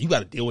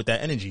deal with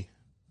that energy.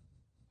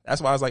 That's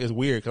why I was like, it's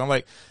weird. Cause I'm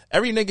like,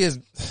 every nigga is,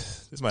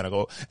 this might not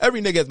go,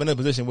 every nigga has been in a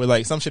position where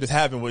like some shit has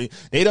happened where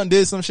they done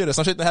did some shit or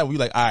some shit that happened. We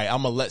like, all right,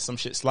 I'm gonna let some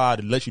shit slide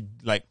and let you,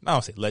 like, I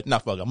don't say let,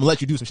 not fuck, I'm gonna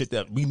let you do some shit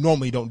that we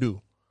normally don't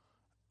do.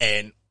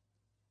 And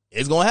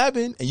it's gonna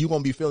happen and you're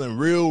gonna be feeling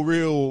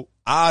real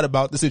odd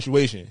about the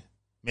situation.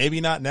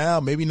 Maybe not now,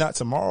 maybe not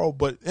tomorrow,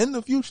 but in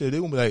the future,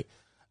 they're gonna be like,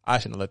 I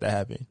shouldn't have let that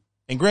happen.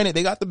 And granted,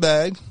 they got the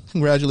bag.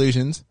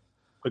 Congratulations.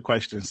 Quick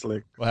question,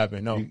 Slick. What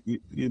happened? No.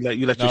 You let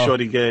your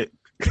shorty get,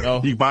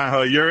 no. You buying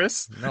her a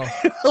Urus?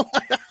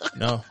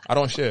 No, I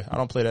don't share. I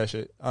don't play that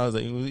shit. I was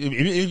like,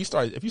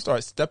 if you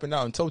start stepping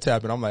out and toe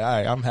tapping, I'm like, all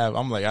right,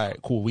 I'm like, all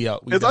right, cool, we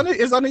out.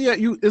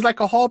 It's like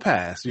a hall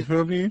pass. You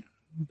feel me?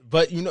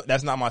 But you know,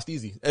 that's not my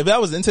steezy. If I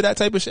was into that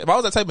type of shit, if I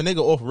was that type of nigga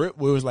off rip,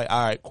 where it was like,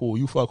 all right, cool,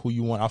 you fuck who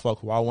you want, I fuck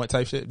who I want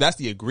type shit. That's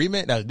the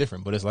agreement. That's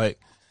different. But it's like,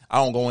 I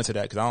don't go into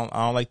that because I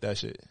don't like that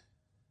shit.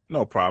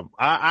 No problem.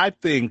 I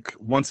think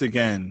once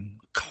again,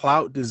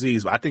 clout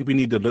disease. I think we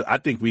need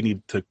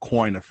to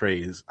coin a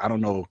phrase. I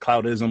don't know,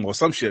 cloutism or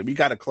some shit. We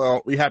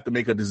have to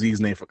make a disease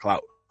name for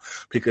clout,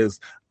 because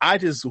I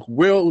just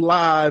real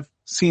live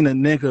seen a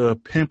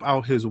nigga pimp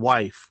out his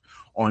wife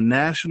on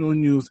national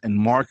news and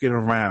market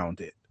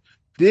around it.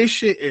 This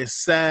shit is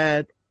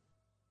sad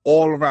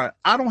all around.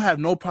 I don't have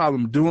no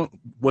problem doing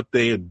what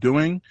they are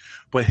doing,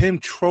 but him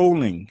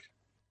trolling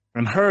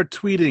and her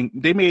tweeting,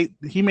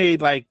 he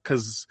made like a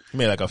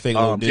fake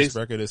little diss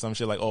record or some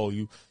shit like, oh,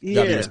 you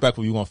gotta be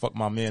respectful, you gonna fuck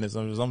my man or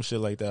some shit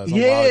like that.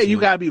 You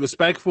gotta be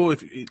respectful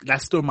if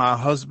that's still my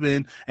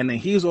husband. And then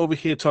he's over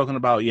here talking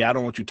about, I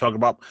don't want you talking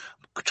about,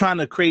 trying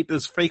to create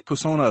this fake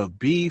persona of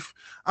beef.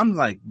 I'm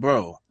like,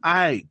 bro,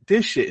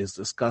 this shit is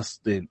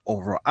disgusting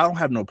overall. I don't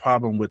have no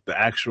problem with the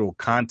actual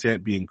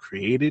content being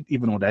created,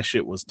 even though that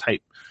shit was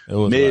type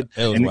mid.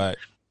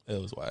 It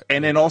was whack.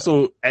 And then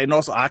also,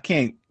 I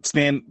can't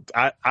stand.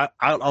 I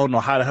don't know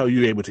how the hell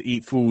you able to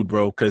eat food,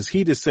 bro. Because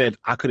he just said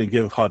I couldn't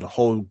give her the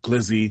whole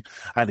glizzy.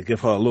 I had to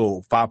give her a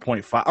little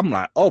 5.5. I'm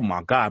like, oh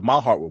my god,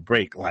 my heart will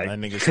break. Like,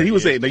 cause he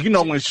was saying, like, you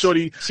know, when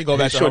Shorty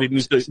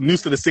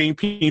used to the same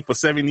peen for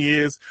 7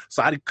 years,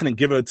 so I couldn't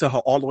give it to her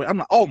all the way. I'm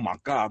like, oh my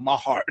god, my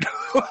heart,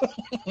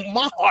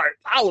 my heart.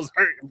 I was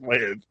hurting,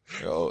 man.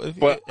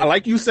 But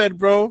like you said,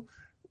 bro,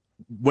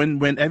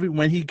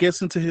 when he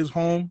gets into his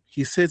home,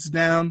 he sits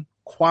down,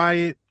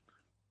 quiet,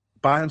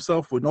 by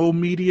himself with no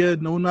media,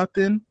 no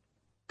nothing,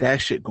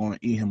 that shit gonna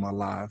eat him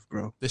alive,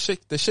 bro. The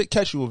shit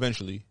catch you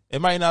eventually. It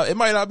might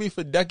not be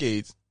for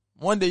decades.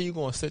 One day you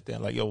gonna sit there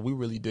and like, yo, we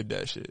really did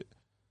that shit.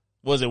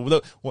 What did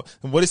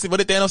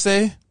Thanos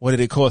say? What did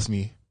it cost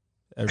me?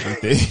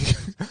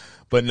 Everything.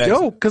 But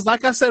because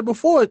like I said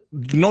before,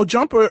 No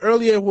Jumper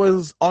earlier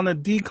was on a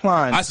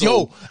decline.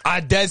 I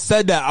dead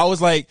said that. I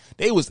was like,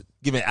 they was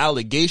giving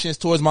allegations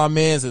towards my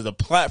mans as the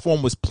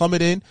platform was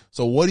plummeting.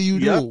 So what do you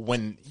do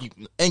when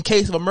in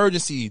case of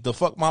emergency, the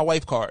fuck my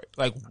wife card?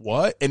 Like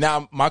what? And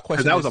now my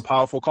question is, was a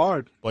powerful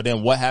card. But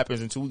then what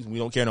happens in 2 weeks? We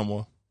don't care no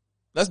more.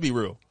 Let's be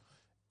real.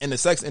 In the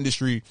sex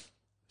industry,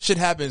 shit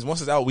happens.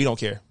 Once it's out, we don't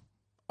care.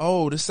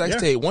 Oh, the sex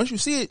tape. Once you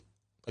see it,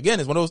 again,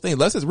 it's one of those things.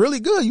 Unless it's really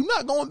good, you're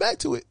not going back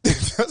to it.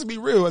 Let's be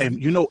real. And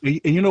you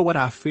know what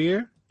I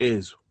fear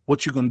is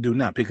what you're gonna do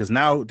now, because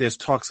now there's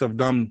talks of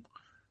them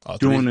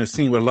doing a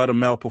scene with Lutta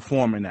Mel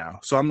performing now.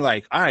 So I'm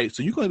like, all right,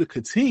 so you're going to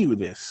continue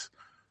this,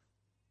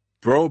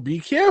 bro? Be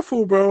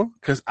careful, bro,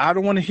 because I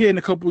don't want to hear in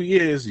a couple of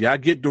years y'all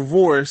get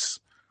divorced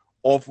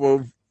off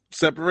of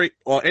separate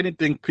or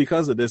anything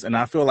because of this. And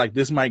I feel like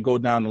this might go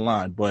down the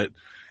line. But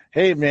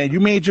hey, man,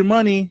 you made your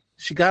money.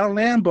 She got a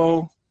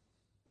Lambo.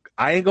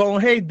 I ain't gonna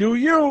hate, do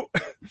you?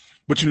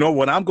 But you know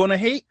what I'm gonna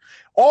hate?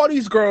 All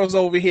these girls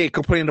over here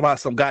complaining about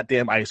some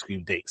goddamn ice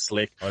cream date,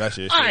 Slick. Oh, that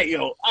shit.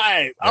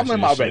 I'm in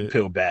my red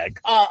pill bag.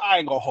 I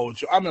ain't gonna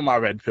hold you. I'm in my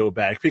red pill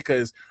bag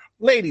because,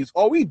 ladies,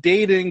 are we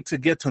dating to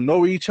get to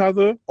know each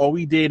other? Or are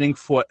we dating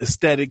for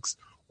aesthetics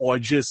or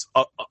just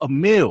a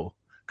meal?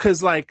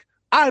 Because, like,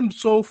 I'm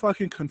so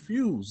fucking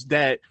confused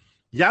that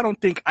y'all don't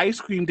think ice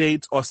cream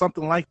dates or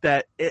something like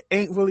that, it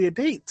ain't really a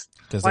date.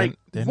 Because like,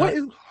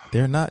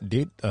 they're not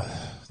date.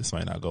 This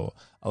might not go.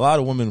 A lot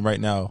of women right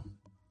now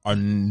are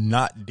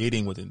not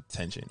dating with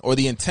intention, or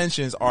the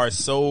intentions are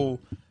so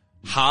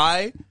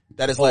high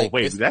that it's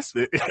that's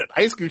the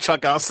ice cream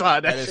truck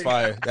outside. That is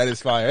fire. That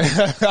is fire.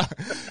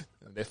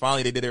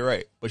 They did it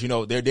right. But, you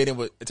know, they're dating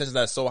with intentions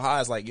that's so high.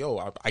 It's like,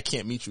 yo, I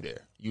can't meet you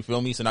there. You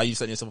feel me? So now you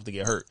setting yourself up to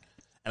get hurt.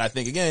 And I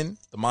think, again,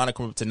 the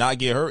moniker to not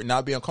get hurt and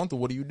not be uncomfortable,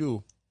 what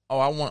do?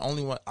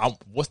 Oh,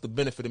 what's the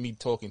benefit of me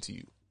talking to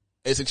you?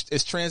 It's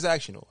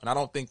transactional. And I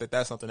don't think that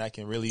that's something that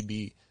can really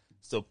be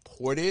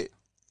supported.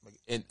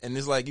 And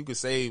it's like, you could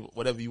say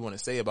whatever you want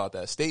to say about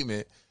that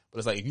statement, but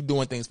it's like, if you're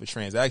doing things for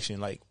transaction,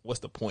 like, what's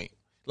the point?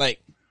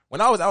 Like, when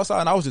I was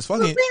outside and I was just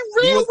fucking, be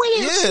real with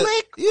it,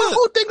 Slick. My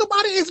whole thing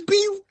about it is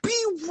be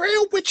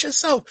real with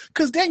yourself,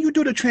 because then you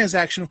do the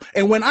transactional,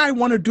 and when I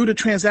want to do the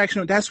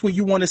transactional, that's when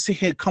you want to sit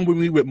here and come with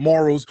me with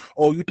morals,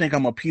 or you think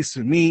I'm a piece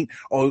of meat,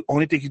 or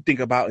only thing you think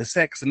about is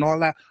sex and all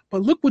that.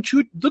 But look what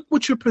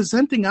you're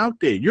presenting out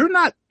there. You're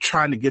not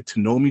trying to get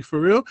to know me for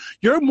real.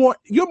 You're more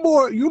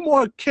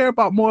care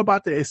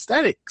about the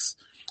aesthetics.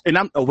 And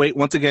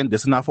once again,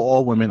 this is not for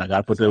all women. I got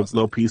to put the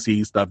little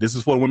PC stuff. This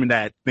is for women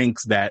that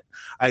thinks that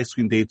ice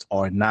cream dates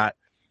are not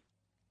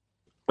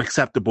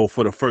acceptable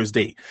for the first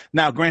date.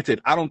 Now, granted,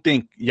 I don't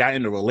think y'all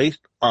in a relation.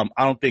 I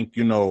don't think,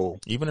 you know,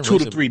 even 2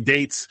 to 3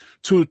 dates,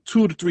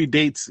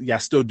 y'all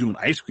still doing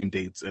ice cream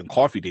dates and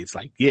coffee dates.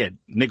 Like, yeah,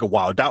 nigga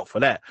wild out for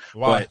that.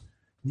 Why?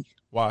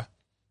 Why?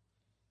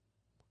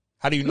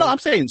 How do you know? No, I'm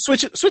saying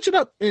switch it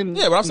up. But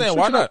I'm saying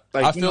why not?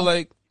 Like, I feel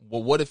like,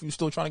 well, what if you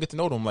still trying to get to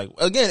know them? Like,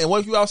 again, and what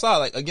if you outside?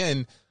 Like,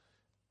 again,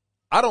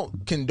 I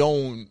don't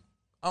condone.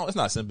 It's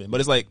not simping, but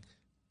it's like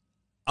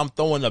I'm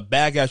throwing a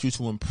bag at you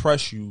to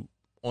impress you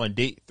on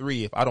date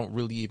 3 if I don't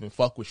really even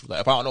fuck with you.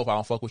 Like, if I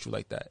don't fuck with you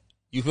like that,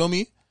 you feel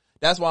me?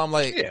 That's why I'm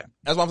like,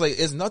 That's why I'm like,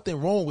 there's nothing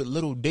wrong with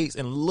little dates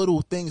and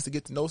little things to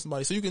get to know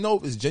somebody, so you can know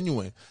if it's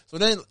genuine. So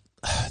then,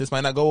 this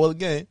might not go well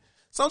again.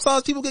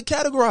 Sometimes people get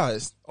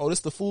categorized. Oh,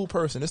 this the fool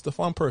person. This the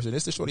fun person.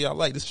 This the shorty I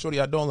like. This the shorty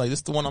I don't like.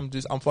 This the one I'm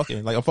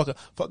fucking. Like, I'm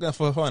fucking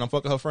for fun. I'm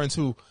fucking her friend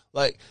too.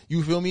 Like,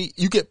 you feel me?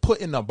 You get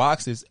put in the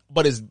boxes,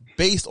 but it's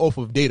based off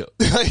of data.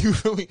 You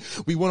feel me?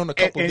 We went on a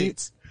couple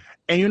dates.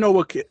 And you know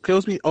what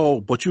kills me?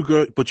 Oh, but you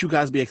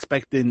guys be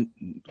expecting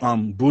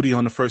booty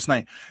on the first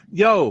night.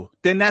 Yo,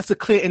 then that's a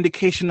clear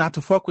indication not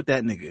to fuck with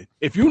that nigga.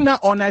 If you're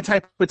not on that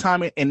type of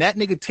time and that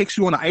nigga takes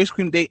you on an ice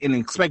cream date and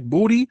expect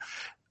booty,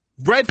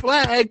 red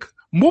flag.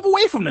 Move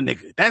away from the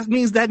nigga. That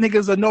means that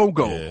nigga's a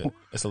no-go. Yeah,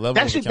 it's a level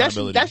of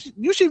accountability.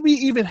 You should be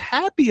even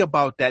happy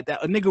about that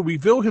a nigga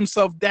revealed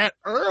himself that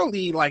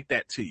early like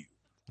that to you.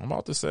 I'm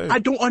about to say. I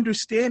don't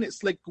understand.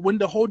 It's like when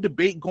the whole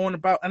debate going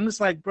about, and it's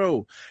like,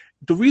 bro,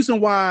 the reason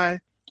why,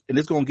 and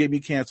it's going to get me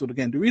canceled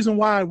again, the reason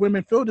why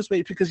women feel this way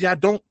is because y'all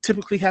don't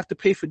typically have to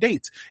pay for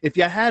dates. If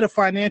y'all had a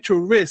financial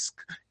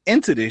risk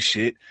into this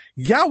shit,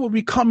 y'all will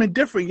be coming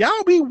different.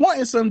 Y'all be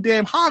wanting some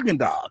damn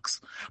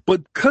Haagen-Dazs.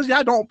 But because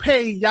y'all don't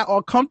pay, y'all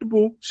are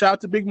comfortable, shout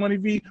out to Big Money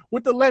V,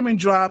 with the lemon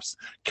drops,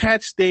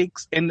 catch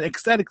steaks, and the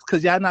aesthetics,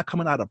 because y'all not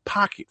coming out of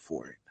pocket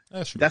for it.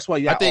 That's why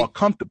y'all are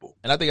comfortable.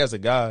 And I think as a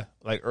guy,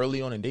 like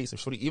early on in dates,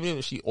 even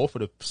if she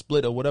offered a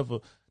split or whatever,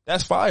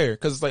 that's fire.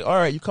 Because it's like, all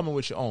right, you coming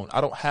with your own. I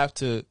don't have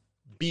to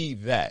be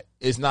that.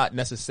 It's not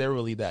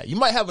necessarily that. You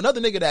might have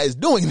another nigga that is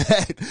doing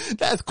that.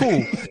 That's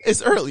cool.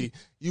 It's early.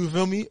 You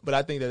feel me? But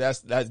I think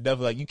that's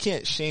definitely, like, you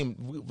can't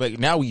shame. Like,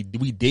 now we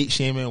date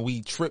shaming,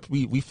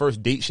 we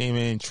first date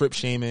shaming, trip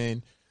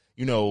shaming.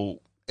 You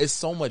know, it's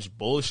so much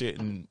bullshit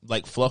and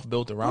like fluff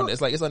built around it.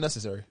 It's like, it's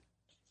unnecessary.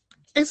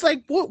 It's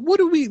like, what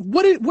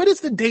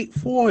is the date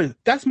for?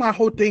 That's my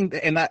whole thing.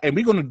 And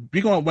we're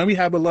gonna when we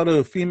have a lot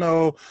of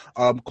female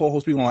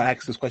co-hosts, we're gonna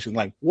ask this question,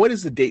 like, what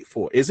is the date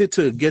for? Is it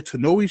to get to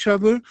know each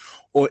other,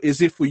 or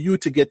is it for you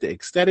to get the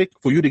aesthetic,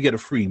 for you to get a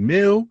free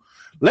meal?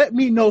 Let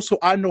me know so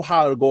I know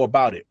how to go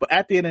about it. But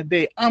at the end of the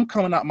day, I'm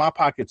coming out my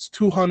pockets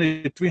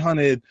 $200,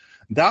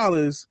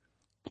 $300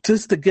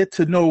 just to get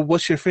to know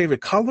what's your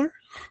favorite color.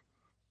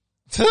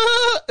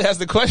 That's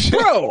the question,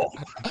 bro.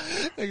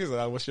 Niggas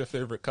like, what's your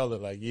favorite color?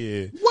 Like,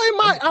 yeah.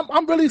 Why am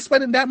I'm really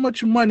spending that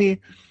much money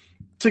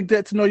to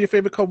get to know your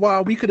favorite color?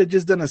 Wow, we could have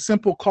just done a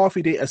simple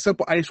coffee date, a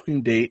simple ice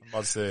cream date.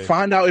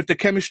 Find out if the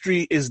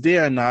chemistry is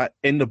there or not,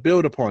 and to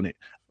build upon it.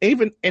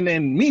 And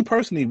then me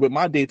personally, with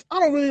my dates, I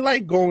don't really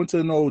like going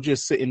to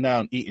just sitting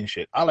down eating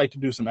shit. I like to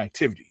do some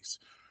activities,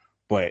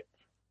 but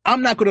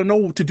I'm not gonna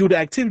know to do the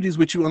activities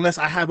with you unless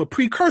I have a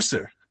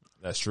precursor.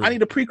 That's true. I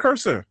need a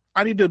precursor.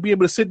 I need to be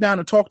able to sit down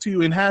and talk to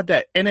you and have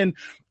that. And then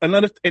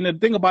the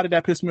thing about it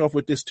that pissed me off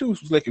with this too,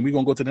 like, and we're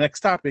gonna go to the next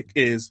topic,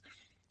 is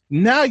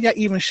now you're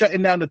even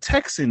shutting down the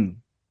texting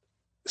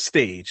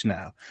stage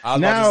now. I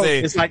was now about to say,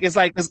 it's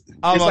like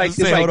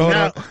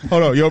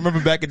hold on. Yo,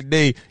 remember back in the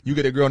day, you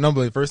get a girl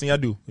number, the first thing I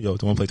do, yo,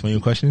 do you want to play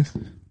 21 questions?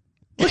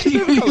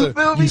 You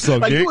feel me? You so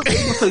like dick.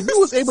 you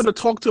was able to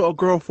talk to a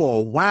girl for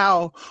a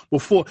while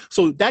before,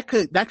 so that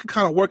could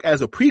kind of work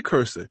as a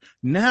precursor.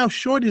 Now,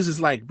 shorties is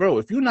like, bro,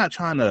 if you're not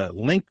trying to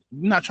link,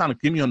 you're not trying to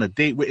get me on a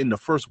date within the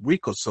first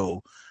week or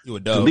so, you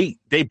would delete.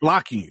 They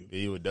blocking you. Yeah,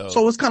 you would dub.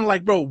 So it's kind of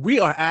like, bro, we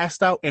are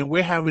asked out and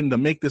we're having to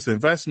make this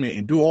investment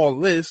and do all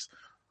this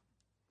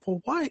for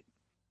what?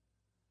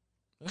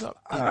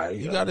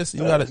 You gotta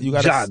sift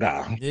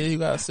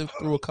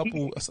through a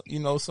couple,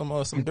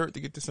 some dirt to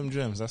get to some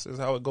gems. That's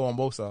how it go on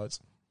both sides.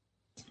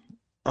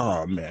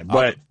 Oh man,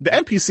 but the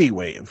NPC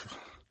wave,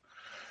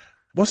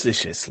 what's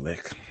this shit,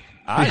 Slick?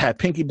 We had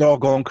Pinky Dog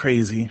going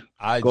crazy.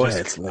 Go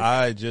ahead, Slick.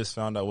 I just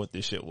found out what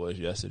this shit was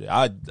yesterday.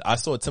 I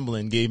saw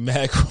Timbaland gave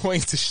mad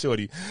coins to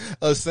Shorty.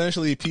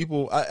 Essentially,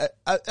 people, I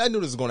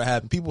knew this was going to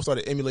happen. People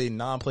started emulating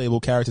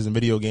non-playable characters in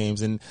video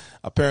games, and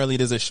apparently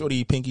there's a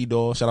Shorty Pinky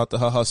Doll. Shout out to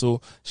her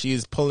hustle. She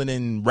is pulling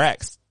in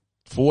racks,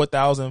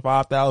 4,000,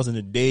 5,000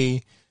 a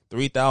day,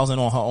 3,000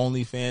 on her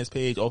OnlyFans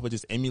page off of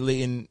just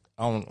emulating.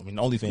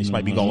 OnlyFans she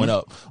might be going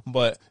up,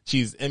 but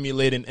she's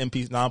emulating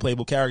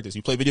non-playable characters.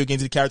 You play video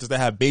games with characters that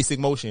have basic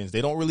motions. They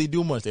don't really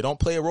do much. They don't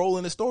play a role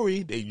in the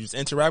story. They just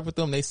interact with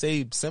them. They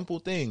say simple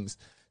things.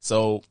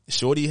 So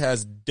Shorty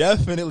has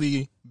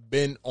definitely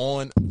been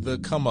on the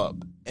come up,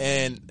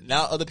 and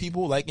now other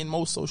people, like in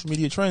most social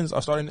media trends,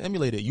 are starting to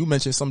emulate it. You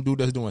mentioned some dude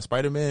that's doing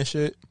Spider-Man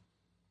shit.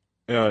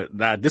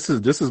 This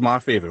is my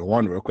favorite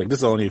one real quick. This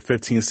is only a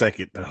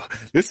 15-second though.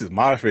 This is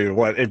my favorite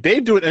one. If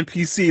they do an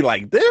NPC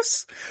like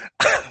this,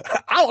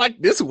 I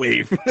like this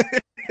wave.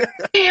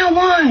 Damn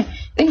one.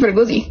 Thank you for the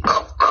glizzy.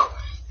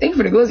 Thank you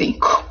for the glizzy.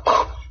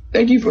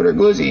 Thank you for the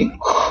glizzy.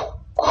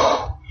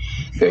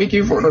 Thank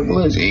you for the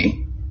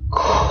glizzy.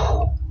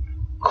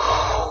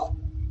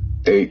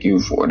 Thank you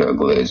for the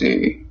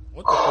glizzy.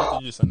 What the fuck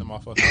did you send to my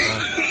fucking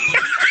phone?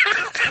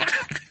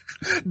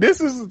 That's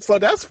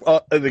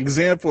an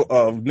example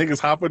of niggas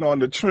hopping on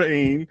the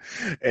train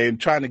and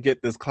trying to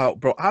get this clout,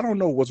 bro. I don't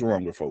know what's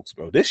wrong with folks,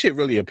 bro. This shit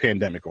really a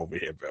pandemic over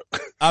here, bro.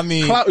 I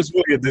mean, clout is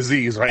really a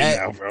disease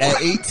now, bro.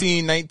 At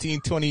 18,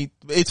 19, 20,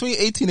 between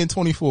 18 and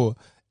 24,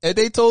 if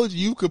they told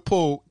you could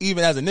pull,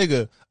 even as a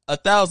nigga,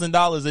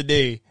 $1,000 a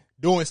day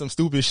doing some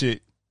stupid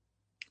shit,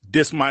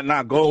 this might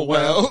not go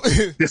well.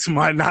 This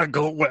might not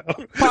go well.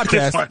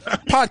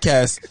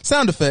 Podcast,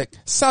 sound effect,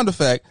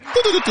 dickhead.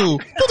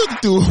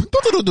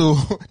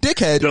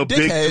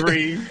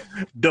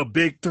 The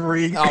big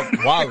three.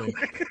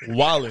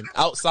 Wilding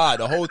outside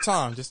the whole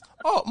time. Just,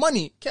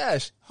 money,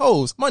 cash,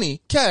 hoes,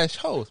 money, cash,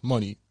 hoes,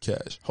 money,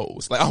 cash,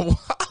 hoes. Like, I'm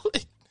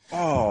wilding.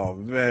 Oh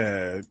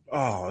man.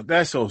 Oh,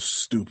 that's so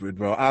stupid,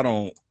 bro. I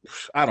don't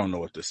know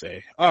what to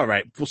say. All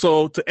right.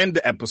 So to end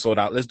the episode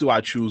out, let's do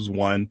our choose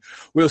one.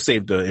 We'll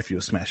save the if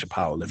you'll smash a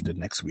power lifter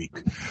next week.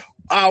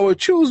 Our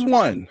choose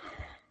one.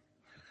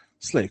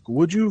 Slick,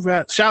 would you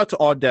rather, shout out to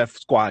All Deaf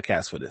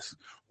Squadcast for this.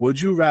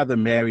 Would you rather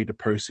marry the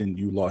person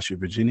you lost your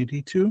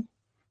virginity to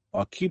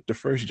or keep the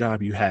first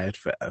job you had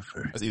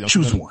forever?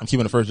 Choose one. I'm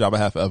keeping the first job I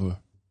had forever.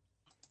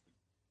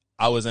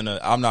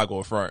 I'm not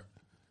going front.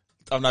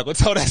 I'm not going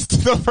to tell that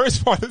the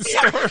first part of the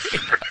story.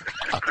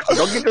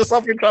 Don't get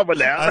yourself in trouble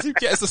now.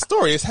 It's a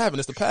story. It's happened.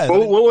 It's the past.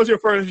 What was your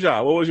first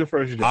job?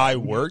 I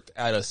worked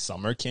at a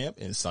summer camp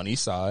in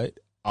Sunnyside.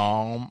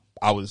 I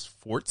was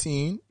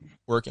 14,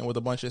 working with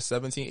a bunch of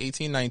 17,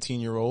 18,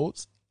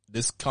 19-year-olds.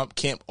 This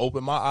camp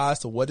opened my eyes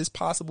to what is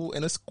possible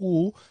in a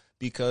school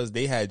because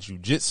they had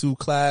jiu-jitsu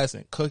class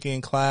and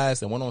cooking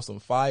class and went on some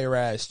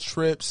fire-ass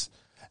trips.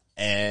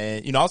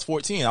 And, I was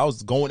 14. I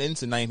was going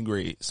into 9th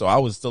grade. So I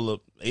was still a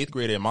 8th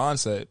grader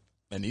mindset.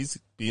 And these,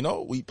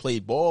 we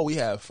played ball. We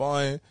had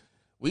fun.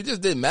 We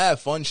just did mad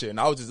fun shit. And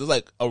it was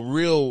like a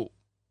real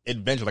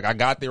adventure. Like I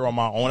got there on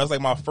my own. That was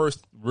like my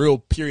first real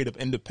period of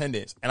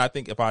independence. And I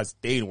think if I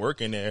stayed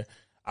working there,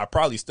 I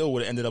probably still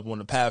would have ended up on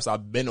the paths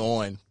I've been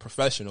on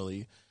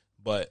professionally.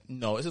 But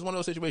no, it's just one of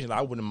those situations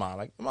I wouldn't mind.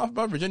 Like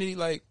my virginity,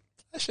 like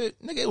that shit,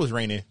 nigga, it was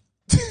raining.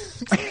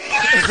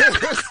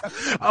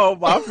 Oh,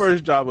 my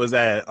first job was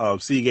at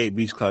Seagate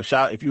Beach Club.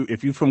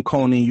 If you from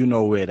Coney, you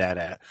know where that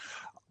at.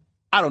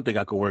 I don't think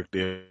I could work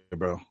there,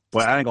 bro.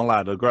 But I ain't gonna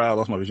lie, the girl I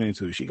lost my virginity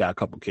to, she got a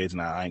couple kids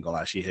now. I ain't gonna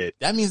lie, she hit.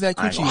 That means that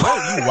coochie work.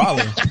 You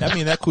wildin'. That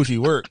means that coochie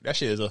work. That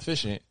shit is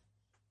efficient.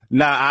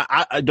 Nah,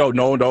 I don't.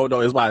 No.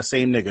 It's by the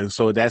same nigga,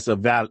 so that's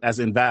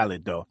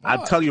invalid though. I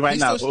tell you right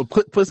now,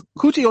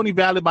 coochie only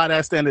valid by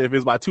that standard if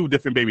it's by two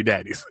different baby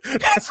daddies.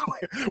 That's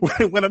when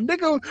a lot of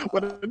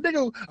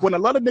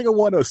nigga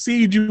want to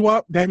seed you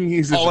up, that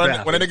means it's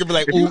valid. When a nigga be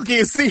like, ooh,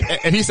 getting seed,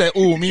 and he said,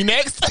 ooh, me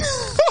next.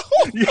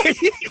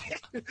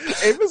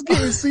 If it's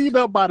getting seed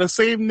up by the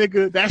same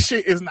nigga, that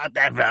shit is not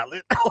that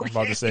valid. I was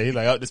about to say, he's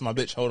like, oh, this is my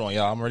bitch. Hold on,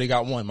 y'all. I already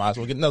got one. Might as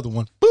well get another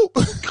one.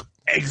 Boop.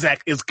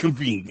 Exactly. It's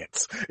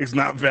convenience. It's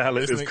not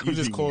valid. It's you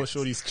just call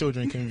Shorty's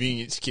children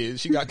convenience kids.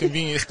 She got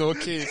convenience store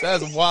kids.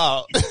 That's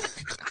wild.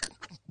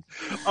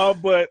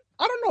 But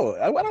I don't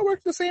know. When I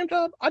worked the same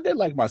job, I did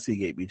like my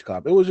Seagate Beach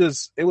Club. It was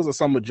a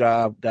summer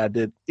job that I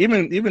did.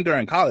 Even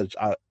during college,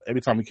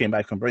 every time we came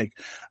back from break,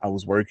 I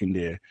was working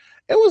there.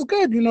 It was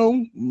good, you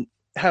know.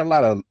 Had a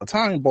lot of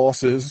Italian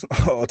bosses,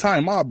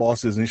 Italian mob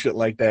bosses and shit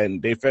like that.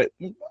 And they felt,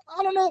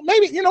 I don't know,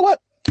 maybe, you know what?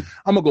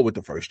 I'm going to go with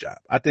the first job.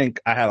 I think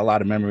I had a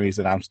lot of memories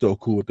and I'm still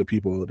cool with the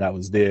people that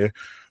was there.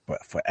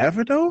 But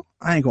forever, though,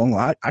 I ain't going to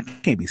lie. I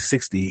can't be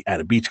 60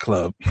 at a beach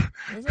club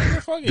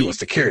doing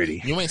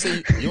security. You ain't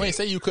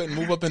say you couldn't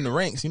move up in the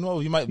ranks. You know,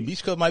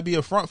 beach club might be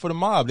a front for the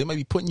mob. They might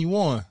be putting you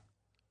on.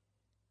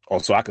 Oh,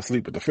 so I could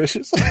sleep with the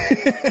fishes?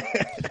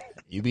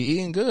 You be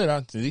eating good.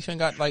 At least you ain't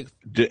got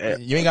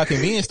you ain't got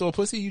convenience store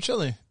pussy. You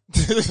chilling.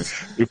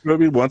 You feel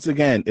me? Once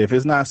again, if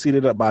it's not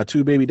seated up by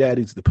two baby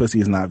daddies, the pussy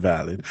is not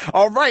valid.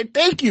 All right.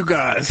 Thank you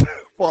guys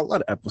for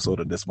another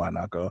episode of This Might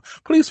Not Go.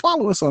 Please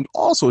follow us on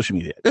all social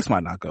media. This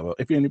Might Not Go.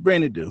 If you're in the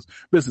brand new deals,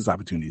 business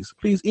opportunities,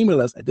 please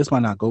email us at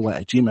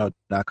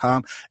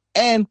thismightnotgo@gmail.com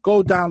and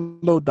go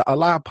download the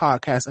Alive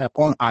Podcast app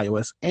on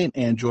iOS and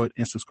Android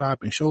and subscribe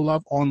and show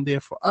love on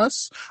there for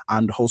us.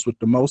 I'm the host with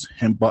the most,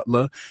 him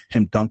Butler,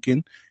 him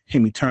Duncan,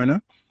 him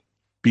Turner.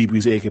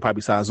 BB's AK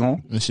Poppy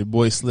Sazon. It's your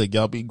boy Slick.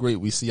 Y'all be great.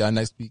 We see y'all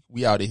next week.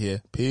 We out of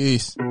here.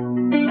 Peace.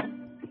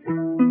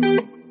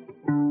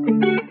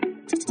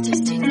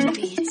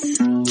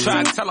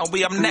 Try to tell them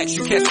we up next,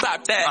 you can't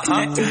stop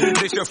that.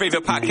 This your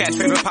favorite podcast.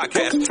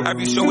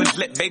 Every show is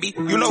lit, baby.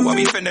 You know what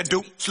we finna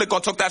do. Slick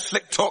gon' talk that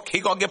slick talk,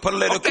 he gon' get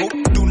political.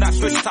 Do not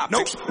switch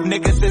topics,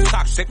 niggas is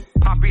toxic.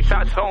 Poppy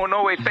shots don't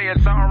always saying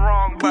something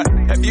wrong, but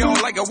if you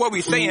don't like it, what we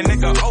saying,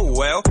 nigga, oh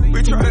well.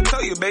 We try to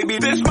tell you, baby,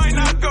 this might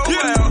not go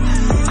well.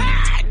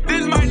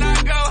 This might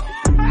not go.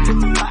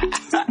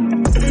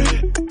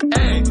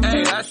 Hey,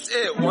 that's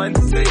it. One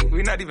take.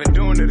 We're not even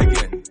doing it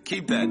again.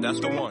 Keep that. That's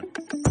the one.